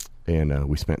 and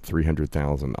we spent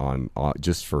 $300,000 on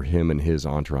just for him and his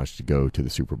entourage to go to the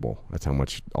Super Bowl. That's how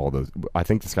much all those. I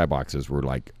think the skyboxes were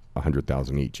like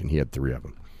 $100,000 each, and he had 3 of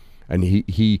them. And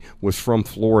he was from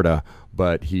Florida,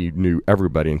 but he knew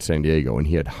everybody in San Diego, and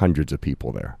he had hundreds of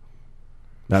people there.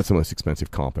 That's the most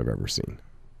expensive comp I've ever seen.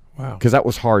 Wow. Because that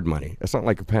was hard money. It's not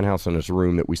like a penthouse in this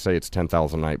room that we say it's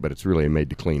 $10,000 a night, but it's really made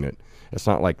to clean it. It's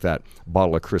not like that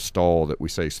bottle of Cristal that we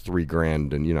say is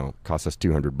 $3,000 and costs us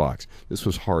 $200. This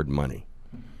was hard money.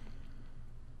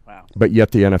 Wow. But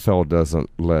yet the NFL doesn't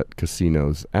let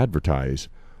casinos advertise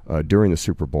during the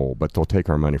Super Bowl, but they'll take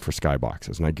our money for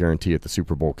skyboxes. And I guarantee at the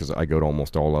Super Bowl, because I go to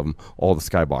almost all of them, all the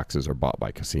skyboxes are bought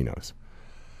by casinos.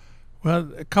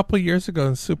 Well, a couple of years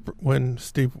ago, when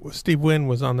Steve Wynn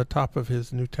was on the top of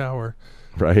his new tower,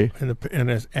 right, in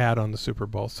his ad on the Super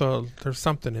Bowl, so there's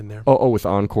something in there. Oh, with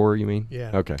Encore, you mean?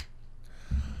 Yeah. Okay.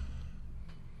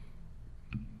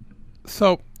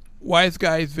 So, wise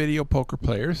guys, video poker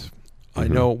players, I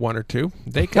know 1 or 2.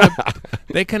 They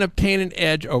can obtain an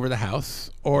edge over the house,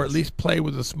 or at least play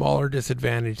with a smaller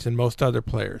disadvantage than most other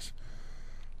players.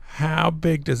 How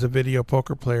big does a video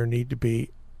poker player need to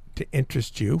be to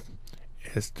interest you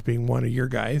as to being one of your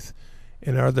guys?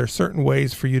 And are there certain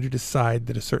ways for you to decide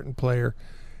that a certain player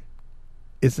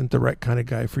isn't the right kind of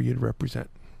guy for you to represent?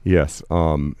 Yes.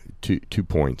 2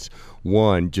 points.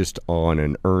 One, just on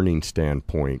an earning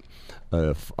standpoint,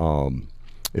 if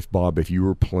if you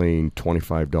were playing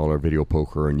 $25 video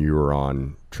poker and you were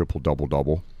on triple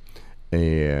double,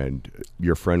 and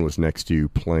your friend was next to you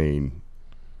playing,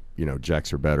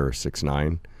 jacks or better,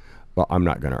 6-9, well, I'm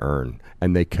not going to earn.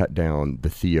 And they cut down the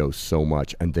Theos so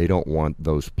much, and they don't want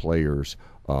those players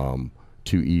to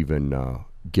even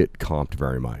get comped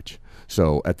very much.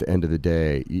 So at the end of the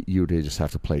day, you would just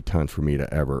have to play a ton for me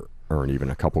to ever earn even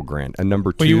a couple grand. And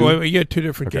number two, you get two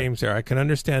different games there. I can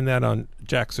understand that on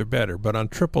jacks or better, but on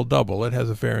triple double, it has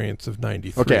a variance of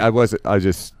 93. Okay, I was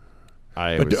just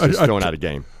throwing out a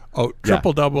game. Oh,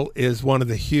 triple double is one of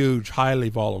the huge, highly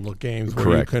volatile games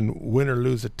where you can win or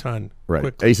lose a ton. Right.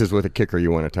 Quickly. Aces with a kicker, you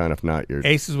win a ton. If not, you're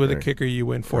aces with a kicker, you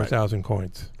win 4,000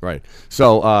 coins. Right.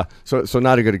 So, so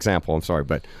not a good example. I'm sorry,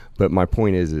 but my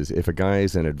point is if a guy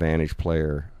is an advantage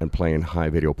player and playing high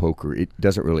video poker, it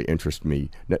doesn't really interest me.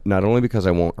 Not only because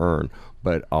I won't earn,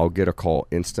 but I'll get a call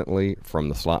instantly from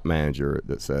the slot manager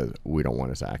that says we don't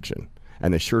want his action,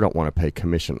 and they sure don't want to pay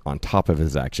commission on top of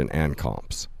his action and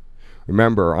comps.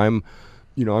 Remember, I'm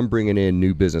bringing in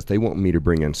new business. They want me to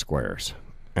bring in squares,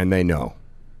 and they know.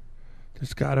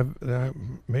 There's got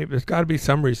to be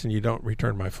some reason you don't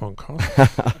return my phone call.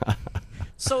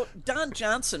 So Don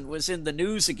Johnson was in the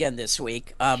news again this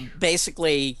week.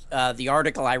 Basically, the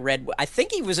article I read, I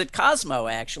think he was at Cosmo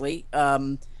actually,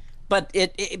 but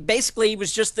it basically he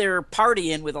was just there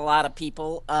partying with a lot of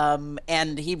people,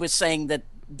 and he was saying that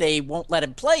they won't let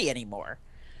him play anymore.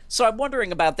 So I'm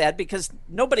wondering about that because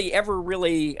nobody ever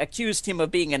really accused him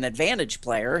of being an advantage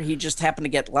player. He just happened to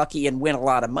get lucky and win a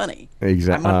lot of money.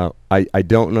 Exactly. I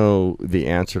don't know the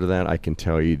answer to that. I can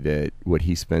tell you that what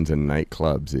he spends in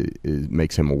nightclubs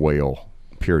makes him a whale,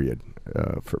 period.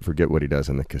 Forget what he does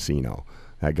in the casino.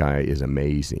 That guy is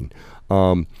amazing.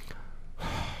 I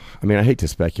hate to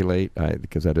speculate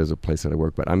because that is a place that I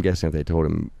work, but I'm guessing if they told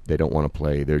him they don't want to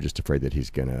play, they're just afraid that he's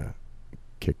going to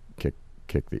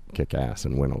kick ass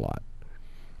and win a lot.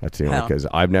 That's the only, because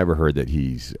I've never heard that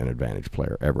he's an advantage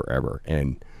player ever.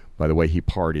 And by the way he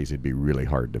parties, it'd be really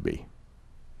hard to be.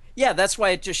 Yeah, that's why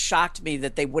it just shocked me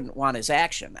that they wouldn't want his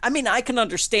action. I mean, I can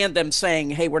understand them saying,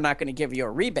 "Hey, we're not going to give you a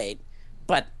rebate,"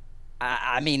 but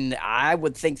I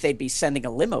would think they'd be sending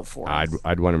a limo for him.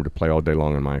 I'd want him to play all day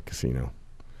long in my casino.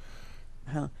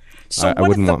 So I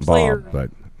wouldn't want Bob, but.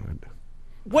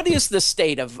 What is the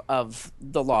state of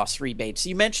the loss rebates?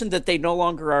 You mentioned that they no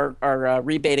longer are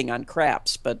rebating on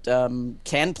craps, but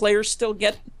can players still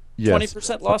get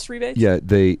 20% loss rebates? Yeah,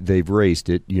 they've raised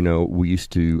it. We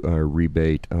used to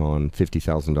rebate on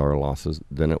 $50,000 losses.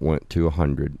 Then it went to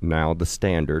 100. Now the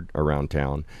standard around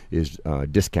town is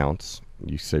discounts.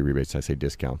 You say rebates, I say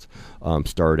discounts.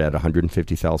 Start at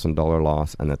 $150,000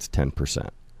 loss, and that's 10%.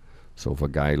 So if a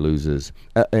guy loses,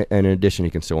 and in addition,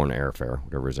 he can still earn airfare,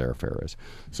 whatever his airfare is.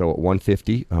 So at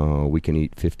 150, we can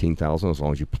eat 15,000 as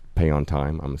long as you pay on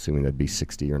time. I'm assuming that'd be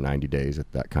 60 or 90 days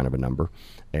at that kind of a number,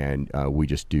 and we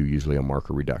just do usually a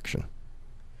marker reduction.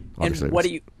 Obviously,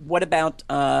 and what about?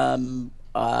 Can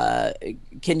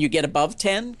you get above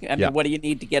 10? I mean, what do you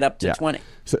need to get up to 20?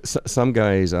 So some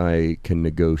guys I can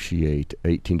negotiate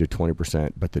 18 to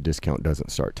 20%, but the discount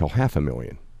doesn't start till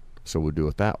 $500,000. So we'll do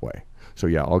it that way. So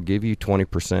I'll give you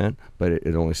 20%, but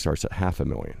it only starts at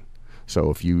 $500,000. So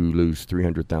if you lose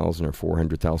 300,000 or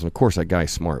 400,000, of course that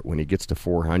guy's smart. When he gets to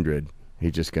 400,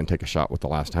 he's just going to take a shot with the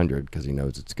last 100 because he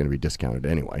knows it's going to be discounted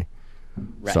anyway.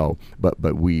 Right. So, but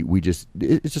we just,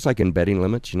 it's just like in betting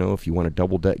limits. If you want a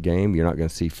double deck game, you're not going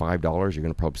to see $5. You're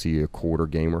going to probably see a quarter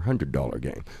game or $100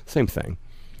 game. Same thing.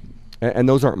 And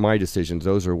those aren't my decisions.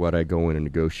 Those are what I go in and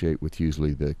negotiate with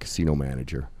usually the casino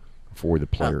manager for the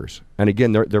players. And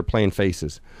again, they're playing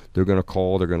faces. They're going to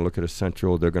call, they're going to look at a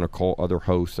central, they're going to call other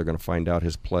hosts, they're going to find out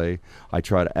his play. I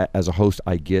try to, as a host,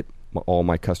 I get all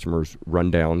my customers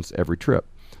rundowns every trip.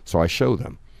 So I show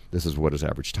them, this is what his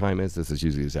average time is, this is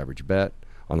usually his average bet.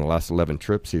 On the last 11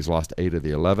 trips, he's lost 8 of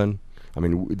the 11. I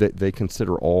mean, they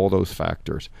consider all those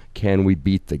factors. Can we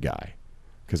beat the guy?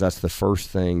 Because that's the first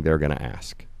thing they're going to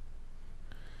ask.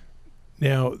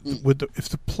 Now, if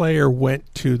the player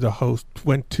went to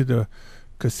the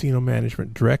casino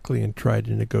management directly and tried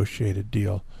to negotiate a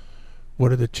deal,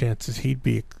 what are the chances he'd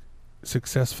be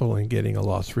successful in getting a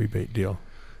loss rebate deal?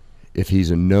 If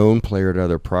he's a known player at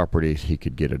other properties, he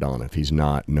could get it on. If he's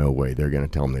not, no way. They're going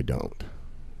to tell him they don't.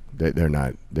 They're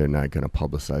not going to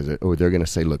publicize it. Or they're going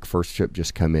to say, look, first trip,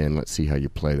 just come in. Let's see how you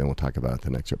play. Then we'll talk about it the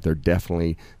next trip. They're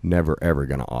definitely never, ever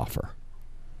going to offer.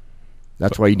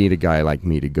 That's why you need a guy like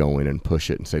me to go in and push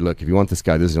it and say, look, if you want this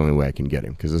guy, this is the only way I can get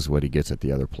him because this is what he gets at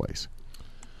the other place.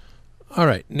 All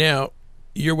right. Now,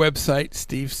 your website,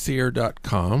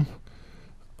 stevecyr.com,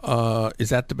 Is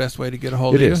that the best way to get a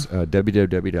hold of It you? is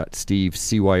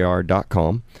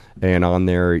www.stevecyr.com, and on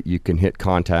there you can hit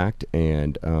contact,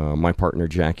 and my partner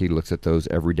Jackie looks at those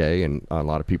every day, and a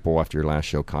lot of people after your last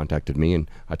show contacted me, and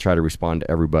I try to respond to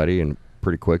everybody and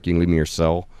pretty quick. You can leave me your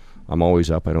cell. I'm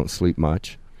always up. I don't sleep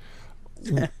much.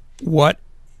 What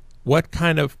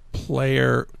kind of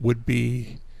player would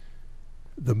be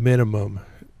the minimum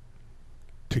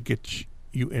to get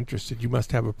you interested? You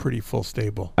must have a pretty full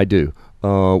stable. I do.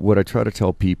 What I try to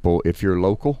tell people, if you're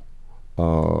local,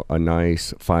 a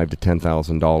nice $5,000 to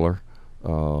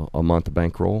 $10,000 a month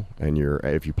bankroll, and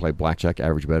if you play blackjack,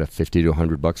 average bet of $50 to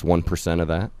 $100, 1% of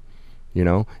that. You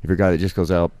know, if you're a guy that just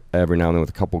goes out every now and then with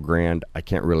a couple grand, I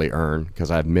can't really earn because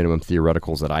I have minimum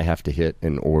theoreticals that I have to hit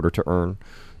in order to earn.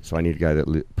 So I need a guy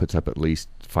that puts up at least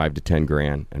 5 to 10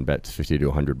 grand and bets 50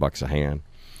 to $100 a hand.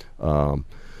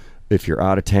 If you're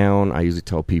out of town, I usually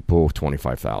tell people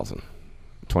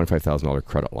 $25,000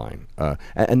 credit line,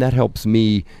 and that helps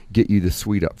me get you the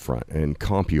suite up front and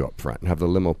comp you up front and have the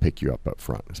limo pick you up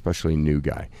front, especially a new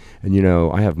guy. And you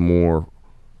know, I have more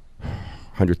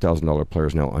 $100,000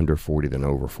 players now under 40 than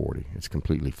over 40. It's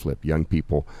completely flipped. Young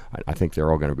people, I think they're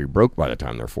all going to be broke by the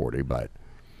time they're 40, but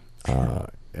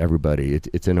everybody,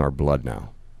 it's in our blood now.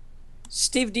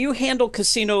 Steve, do you handle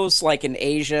casinos like in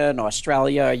Asia and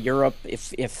Australia, Europe,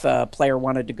 if a player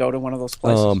wanted to go to one of those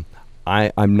places?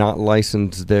 I'm not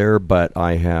licensed there, but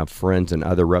I have friends and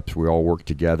other reps. We all work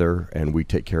together, and we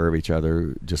take care of each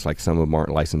other, just like some of them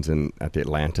aren't licensed at the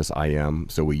Atlantis. I am,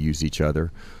 so we use each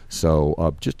other.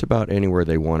 So just about anywhere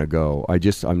they want to go.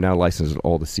 I'm now licensed at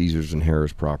all the Caesars and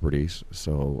Harrah's properties,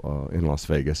 so in Las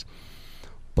Vegas.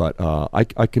 But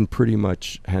I can pretty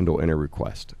much handle any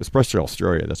request, especially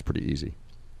Australia. That's pretty easy.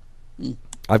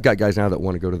 I've got guys now that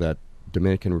want to go to that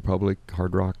Dominican Republic,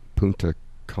 Hard Rock, Punta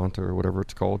Cana, or whatever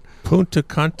it's called. Punta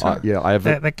Cana? Yeah, I have.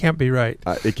 That can't be right.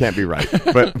 It can't be right.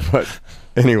 but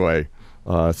anyway,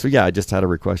 so yeah, I just had a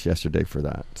request yesterday for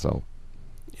that. So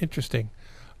interesting.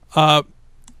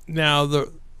 Now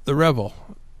the Revel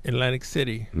in Atlantic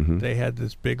City, they had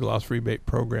this big loss rebate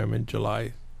program in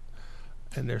July,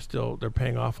 and they're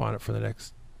paying off on it for the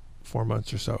next 4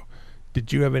 months or so.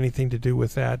 Did you have anything to do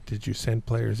with that? Did you send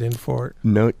players in for it?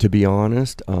 No, to be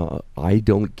honest, I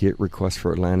don't get requests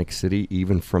for Atlantic City,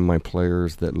 even from my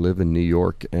players that live in New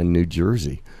York and New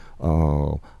Jersey.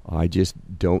 I just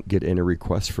don't get any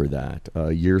requests for that.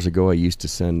 Years ago, I used to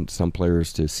send some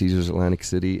players to Caesars Atlantic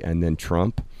City and then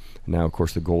Trump. Now, of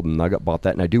course, the Golden Nugget bought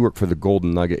that, and I do work for the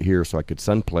Golden Nugget here, so I could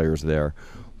send players there.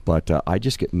 But I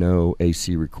just get no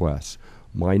AC requests.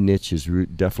 My niche is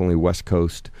definitely West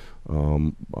Coast.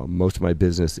 Most of my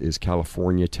business is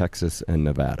California, Texas, and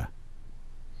Nevada.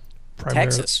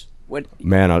 Texas? What?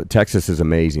 Man, Texas is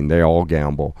amazing. They all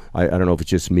gamble. I don't know if it's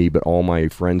just me, but all my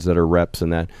friends that are reps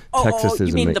and that, Texas is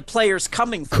amazing. You mean the players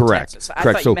coming from Texas? I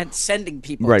thought you meant sending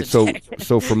people to Texas.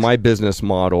 So for my business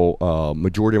model,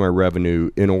 majority of my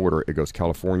revenue, in order, it goes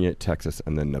California, Texas,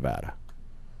 and then Nevada.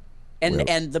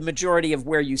 And the majority of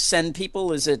where you send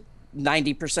people, is it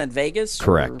 90% Vegas?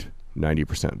 Correct.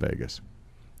 90% Vegas.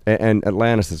 And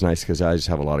Atlantis is nice because I just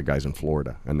have a lot of guys in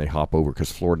Florida, and they hop over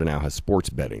because Florida now has sports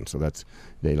betting. So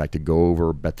they like to go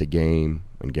over, bet the game,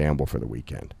 and gamble for the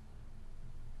weekend.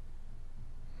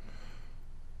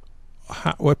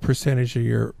 What percentage of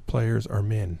your players are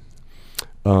men?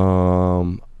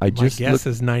 My guess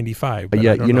is 95. But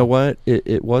yeah, you know what?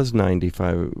 It was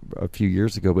 95 a few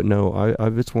years ago, but no,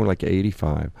 it's more like 85.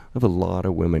 I have a lot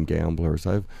of women gamblers.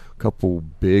 I have a couple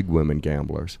big women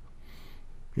gamblers.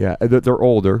 Yeah, they're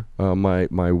older.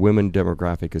 My women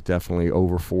demographic is definitely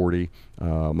over 40.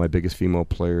 My biggest female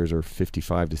players are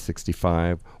 55 to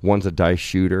 65. One's a dice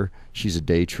shooter. She's a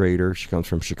day trader. She comes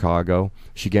from Chicago.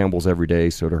 She gambles every day,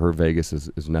 so to her, Vegas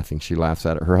is nothing. She laughs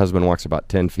at it. Her husband walks about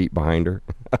 10 feet behind her.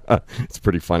 It's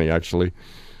pretty funny, actually.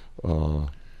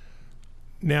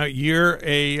 Now, you're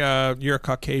a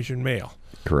Caucasian male.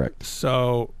 Correct.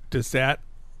 So does that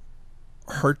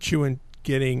hurt you in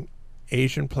getting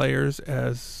Asian players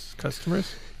as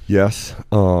customers? Yes.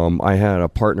 I had a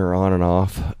partner on and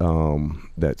off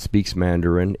that speaks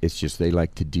Mandarin. It's just they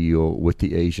like to deal with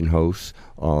the Asian hosts.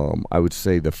 I would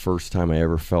say the first time I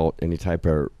ever felt any type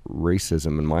of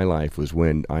racism in my life was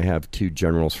when I have two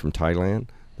generals from Thailand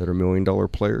that are $1 million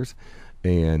players,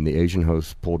 and the Asian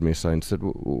host pulled me aside and said,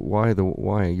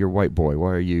 why you're a white boy, why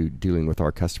are you dealing with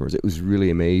our customers? It was really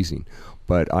amazing.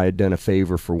 But I had done a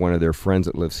favor for one of their friends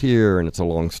that lives here, and it's a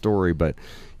long story. But,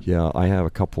 yeah, I have a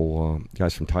couple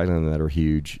guys from Thailand that are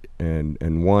huge,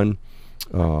 and one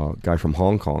guy from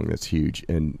Hong Kong that's huge,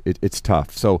 and it's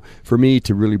tough. So for me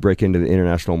to really break into the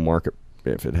international market,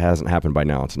 if it hasn't happened by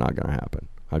now, it's not going to happen.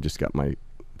 I've just got my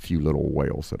few little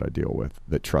whales that I deal with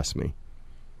that trust me.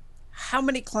 How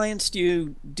many clients do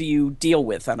you deal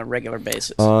with on a regular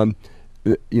basis? I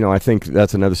think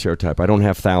that's another stereotype. I don't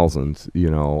have thousands.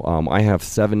 I have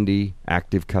 70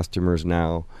 active customers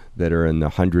now that are in the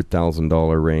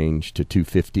 $100,000 range to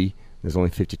 $250,000. There's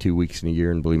only 52 weeks in a year,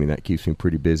 and believe me, that keeps me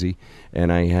pretty busy.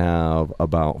 And I have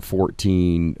about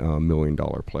 14 $1 million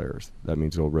players. That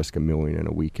means they'll risk $1 million in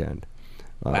a weekend.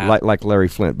 Wow. Like Larry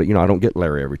Flint, but I don't get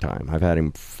Larry every time. I've had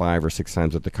him 5 or 6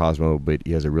 times at the Cosmo, but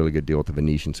he has a really good deal with the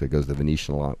Venetian, so he goes to the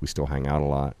Venetian a lot. We still hang out a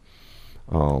lot.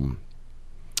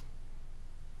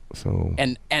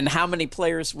 And how many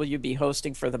players will you be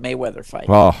hosting for the Mayweather fight?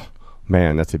 Oh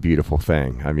man, that's a beautiful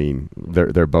thing. I mean,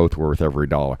 they're both worth every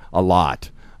dollar. A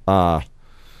lot.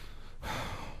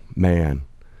 Man,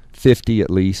 50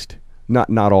 at least.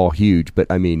 Not all huge, but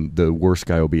I mean, the worst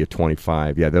guy will be a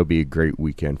 25. Yeah, that'll be a great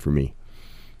weekend for me.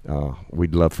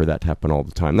 We'd love for that to happen all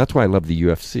the time. That's why I love the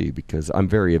UFC, because I'm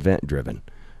very event driven,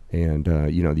 and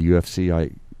the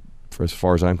UFC, for as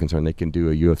far as I'm concerned, they can do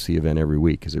a UFC event every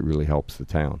week because it really helps the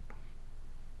town.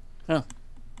 Huh.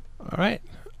 All right.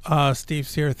 Steve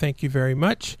Cyr, thank you very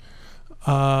much.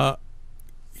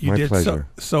 You My did pleasure.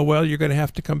 so well, you're going to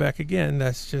have to come back again.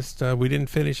 That's just, we didn't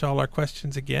finish all our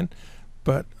questions again,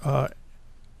 but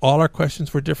all our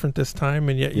questions were different this time,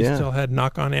 and yet you still had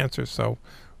knock-on answers, so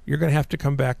you're going to have to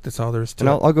come back. That's all there is to it.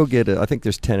 And I'll go get I think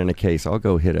there's 10 in a case. I'll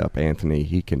go hit up Anthony.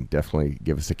 He can definitely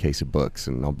give us a case of books,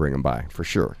 and I'll bring them by for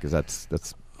sure, because that's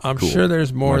I'm cool. sure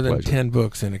there's more My than pleasure. 10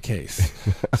 books in a case.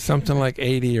 Something like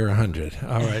 80 or 100.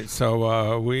 All right.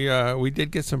 So we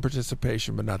did get some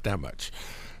participation, but not that much.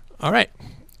 All right.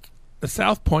 The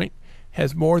South Point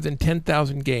has more than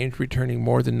 10,000 games, returning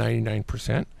more than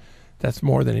 99%. That's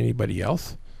more than anybody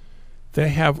else. They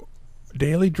have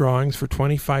daily drawings for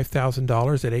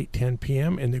 $25,000 at 8:10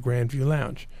 p.m. in the Grandview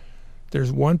Lounge.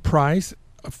 There's one prize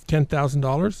of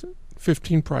 $10,000,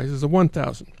 15 prizes of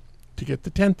 $1,000. To get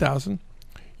the $10,000,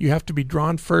 you have to be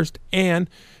drawn first and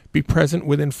be present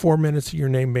within 4 minutes of your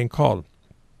name being called.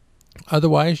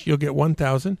 Otherwise, you'll get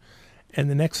 $1,000, and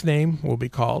the next name will be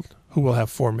called, who will have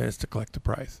 4 minutes to collect the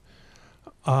prize.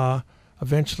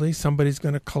 Eventually, somebody's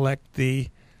going to collect the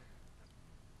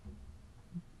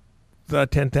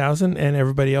 10,000, and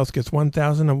everybody else gets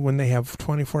 1,000 when they have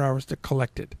 24 hours to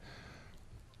collect it.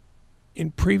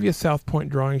 In previous South Point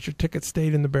drawings, your ticket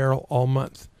stayed in the barrel all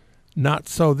month. Not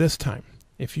so this time.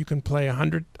 If you can play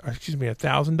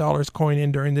 $1,000 coin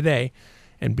in during the day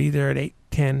and be there at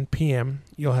 8:10 p.m.,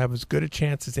 you'll have as good a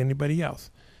chance as anybody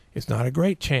else. It's not a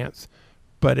great chance,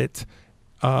 but it's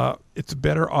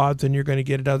better odds than you're going to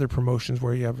get at other promotions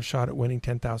where you have a shot at winning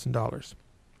 $10,000.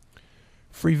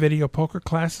 Free video poker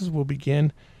classes will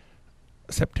begin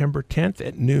September 10th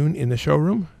at noon in the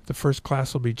showroom. The first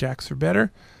class will be Jacks or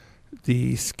Better.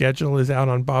 The schedule is out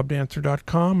on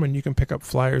bobdancer.com, and you can pick up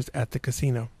flyers at the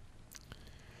casino.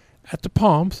 At the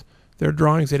Palms, there are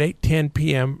drawings at 8:10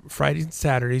 p.m. Fridays and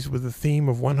Saturdays with a theme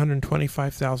of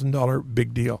 $125,000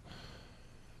 big deal.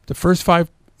 The first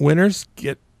 5 winners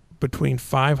get between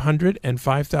 $500 and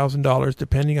 $5,000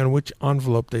 depending on which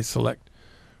envelope they select.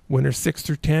 Winners 6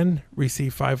 through 10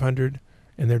 receive $500,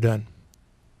 and they're done.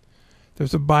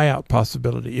 There's a buyout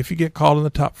possibility. If you get called in the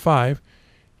top 5,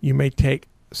 you may take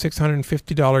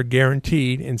 $650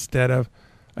 guaranteed instead of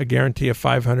a guarantee of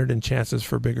 $500 and chances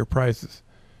for bigger prizes.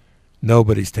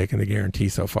 Nobody's taken the guarantee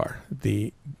so far.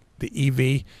 The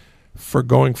EV for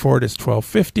going forward is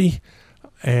 $1,250,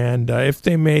 and if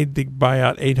they made the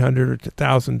buyout $800 or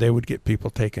 $1,000, they would get people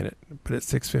taking it. But at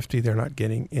 $650, they're not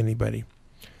getting anybody.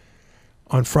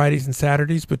 On Fridays and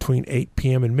Saturdays between 8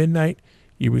 p.m. and midnight,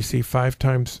 you receive 5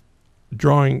 times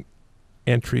drawing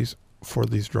entries for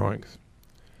these drawings.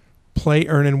 Play,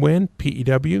 Earn, and Win,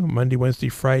 PEW, Monday, Wednesday,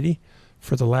 Friday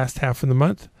for the last half of the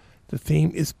month. The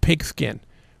theme is pigskin,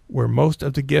 where most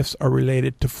of the gifts are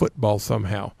related to football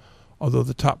somehow, although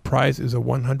the top prize is a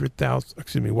 $100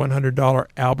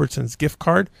 Albertsons gift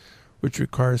card, which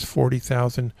requires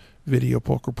 40,000 video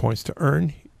poker points to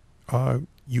earn.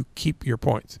 You keep your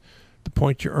points. The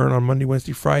points you earn on Monday,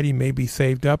 Wednesday, Friday may be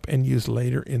saved up and used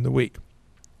later in the week.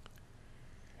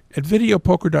 At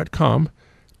videopoker.com,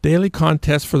 daily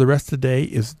contest for the rest of the day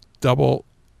is double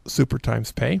Super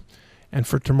Times pay, and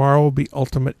for tomorrow will be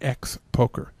Ultimate X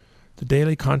Poker. The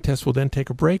daily contest will then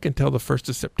take a break until the 1st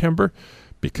of September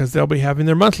because they'll be having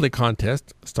their monthly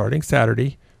contest starting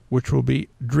Saturday, which will be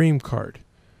Dream Card.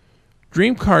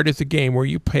 Dream Card is a game where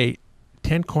you pay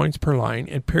 10 coins per line,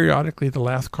 and periodically the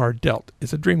last card dealt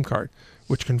is a Dream Card,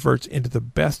 which converts into the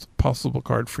best possible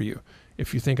card for you.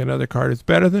 If you think another card is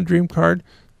better than Dream Card,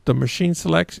 the machine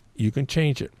selects, you can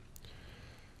change it.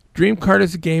 Dream card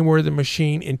is a game where the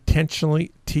machine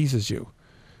intentionally teases you.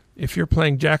 If you're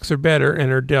playing jacks or better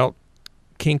and are dealt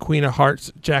king, queen of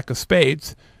hearts, jack of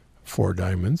spades, 4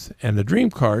 diamonds, and the dream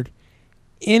card,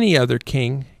 any other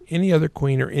king, any other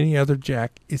queen, or any other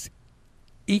jack is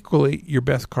equally your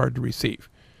best card to receive.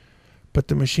 But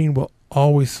the machine will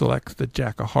always select the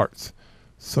jack of hearts.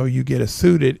 So you get a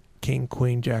suited king,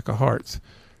 queen, jack of hearts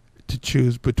to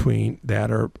choose between that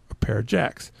or a pair of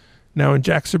jacks. Now, in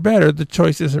jacks or better, the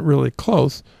choice isn't really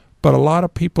close, but a lot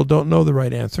of people don't know the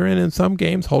right answer, and in some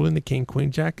games, holding the king,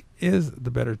 queen, jack is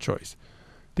the better choice.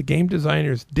 The game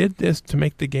designers did this to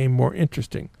make the game more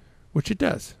interesting, which it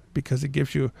does, because it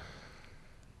gives you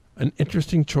an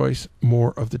interesting choice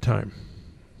more of the time.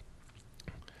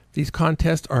 These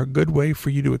contests are a good way for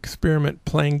you to experiment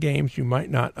playing games you might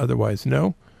not otherwise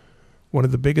know. One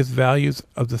of the biggest values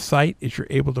of the site is you're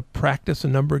able to practice a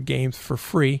number of games for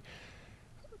free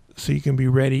so you can be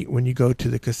ready when you go to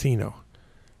the casino.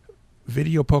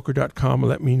 Videopoker.com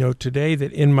let me know today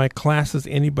that in my classes,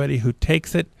 anybody who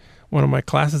takes it, one of my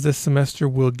classes this semester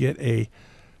will get a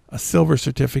silver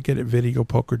certificate at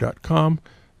videopoker.com.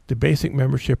 The basic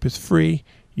membership is free.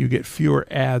 You get fewer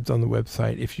ads on the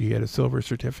website if you get a silver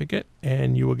certificate,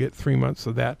 and you will get 3 months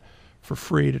of that for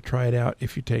free to try it out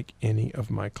if you take any of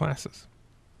my classes.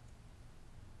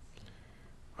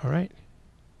 All right.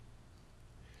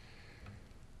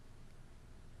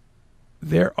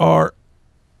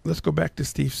 Let's go back to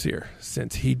Steve Cyr.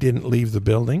 Since he didn't leave the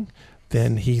building,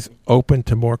 then he's open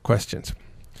to more questions.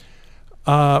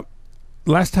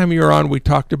 Last time you were on, we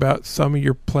talked about some of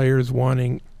your players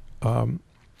wanting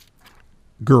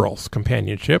girls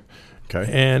companionship.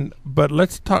 Okay. But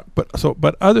let's talk.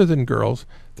 But other than girls,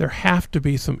 there have to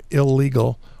be some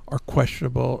illegal or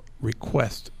questionable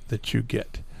requests that you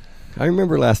get. I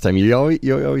remember last time you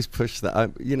always push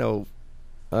that.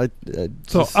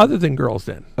 So other than girls,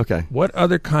 then, okay, what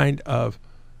other kind of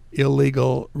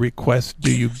illegal requests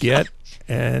do you get?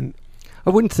 And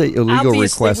I wouldn't say illegal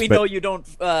requests. We but know you don't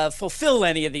fulfill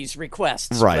any of these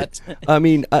requests, right? But I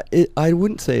mean, I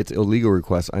wouldn't say it's illegal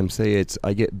requests. I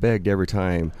get begged every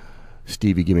time.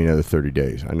 Stevie, give me another 30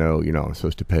 days. I know, I'm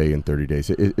supposed to pay in 30 days.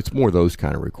 It's more those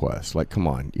kind of requests. Like, come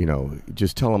on,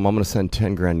 just tell them I'm going to send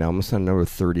 10 grand now. I'm going to send another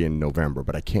 30 in November,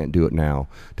 but I can't do it now.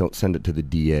 Don't send it to the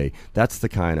DA. That's the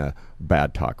kind of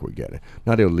bad talk we get.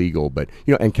 Not illegal, but,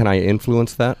 and can I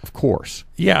influence that? Of course.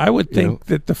 Yeah, I would think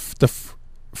that the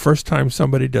first time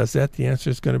somebody does that, the answer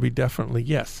is going to be definitely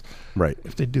yes. Right.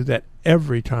 If they do that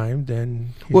every time,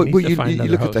 then you look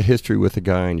host. at the history with the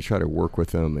guy and you try to work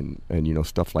with them and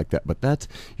stuff like that. But that's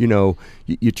you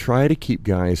try to keep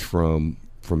guys from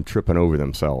tripping over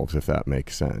themselves, if that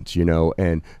makes sense,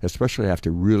 and especially have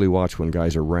to really watch when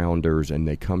guys are rounders and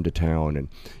they come to town, and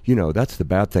that's the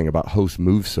bad thing about host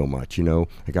moves so much. A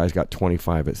guy's got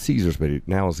 25 at Caesars, but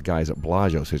now the guy's at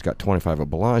Bellagio, so he's got 25 at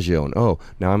Bellagio, and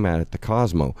now I'm at the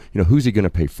Cosmo. Who's he going to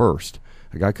pay first?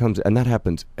 A guy comes, and that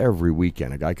happens every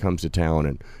weekend. A guy comes to town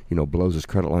and blows his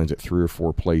credit lines at 3 or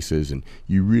 4 places, and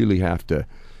you really have to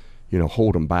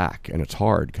hold him back, and it's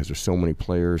hard because there's so many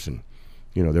players, and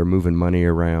they're moving money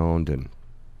around, and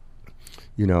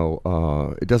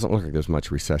it doesn't look like there's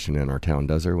much recession in our town,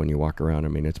 does there? When you walk around, I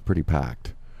mean, it's pretty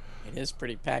packed. It is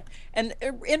pretty packed. And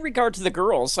in regard to the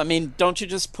girls, I mean, don't you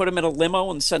just put them in a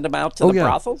limo and send them out to the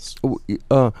brothels? Well,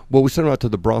 we send them out to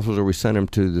the brothels, or we send them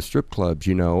to the strip clubs.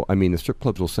 I mean, the strip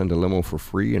clubs will send a limo for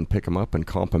free and pick them up and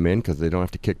comp them in because they don't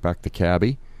have to kick back the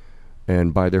cabbie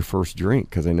and buy their first drink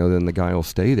because they know then the guy will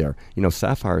stay there.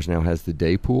 Sapphires now has the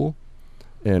day pool.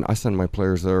 And I send my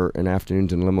players there in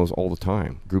afternoons in limos all the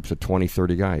time. Groups of 20,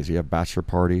 30 guys. You have bachelor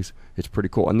parties. It's pretty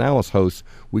cool. And now as hosts,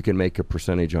 we can make a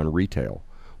percentage on retail,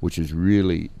 which is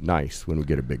really nice when we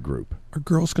get a big group. Are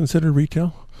girls considered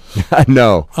retail?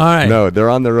 No. All right. No, they're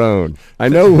on their own. I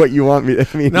know what you want me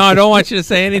to mean. No, I don't want you to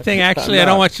say anything. Actually, I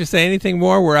don't want you to say anything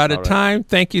more. We're out of All right. time.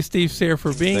 Thank you, Steve Cyr,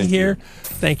 for being here.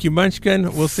 Thank you,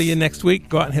 Munchkin. We'll see you next week.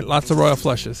 Go out and hit lots of royal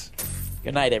flushes.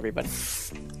 Good night, everybody.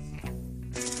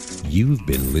 You've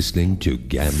been listening to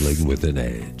Gambling with an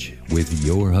Edge with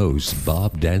your hosts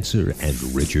Bob Dancer and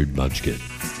Richard Munchkin.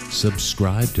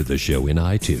 Subscribe to the show in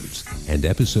iTunes, and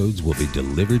episodes will be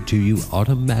delivered to you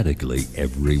automatically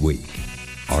every week.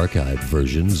 Archived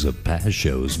versions of past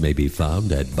shows may be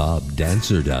found at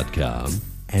bobdancer.com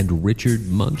and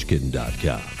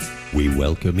richardmunchkin.com. We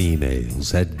welcome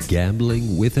emails at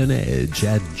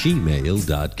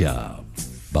gamblingwithanedge@gmail.com.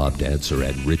 Bob Dancer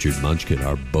and Richard Munchkin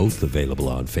are both available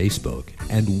on Facebook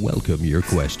and welcome your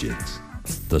questions.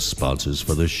 The sponsors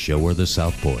for the show are the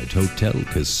South Point Hotel,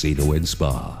 Casino and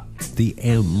Spa, the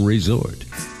M Resort,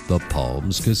 the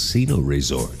Palms Casino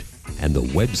Resort, and the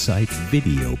website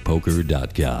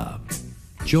videopoker.com.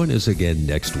 Join us again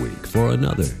next week for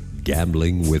another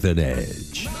Gambling with an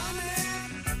Edge.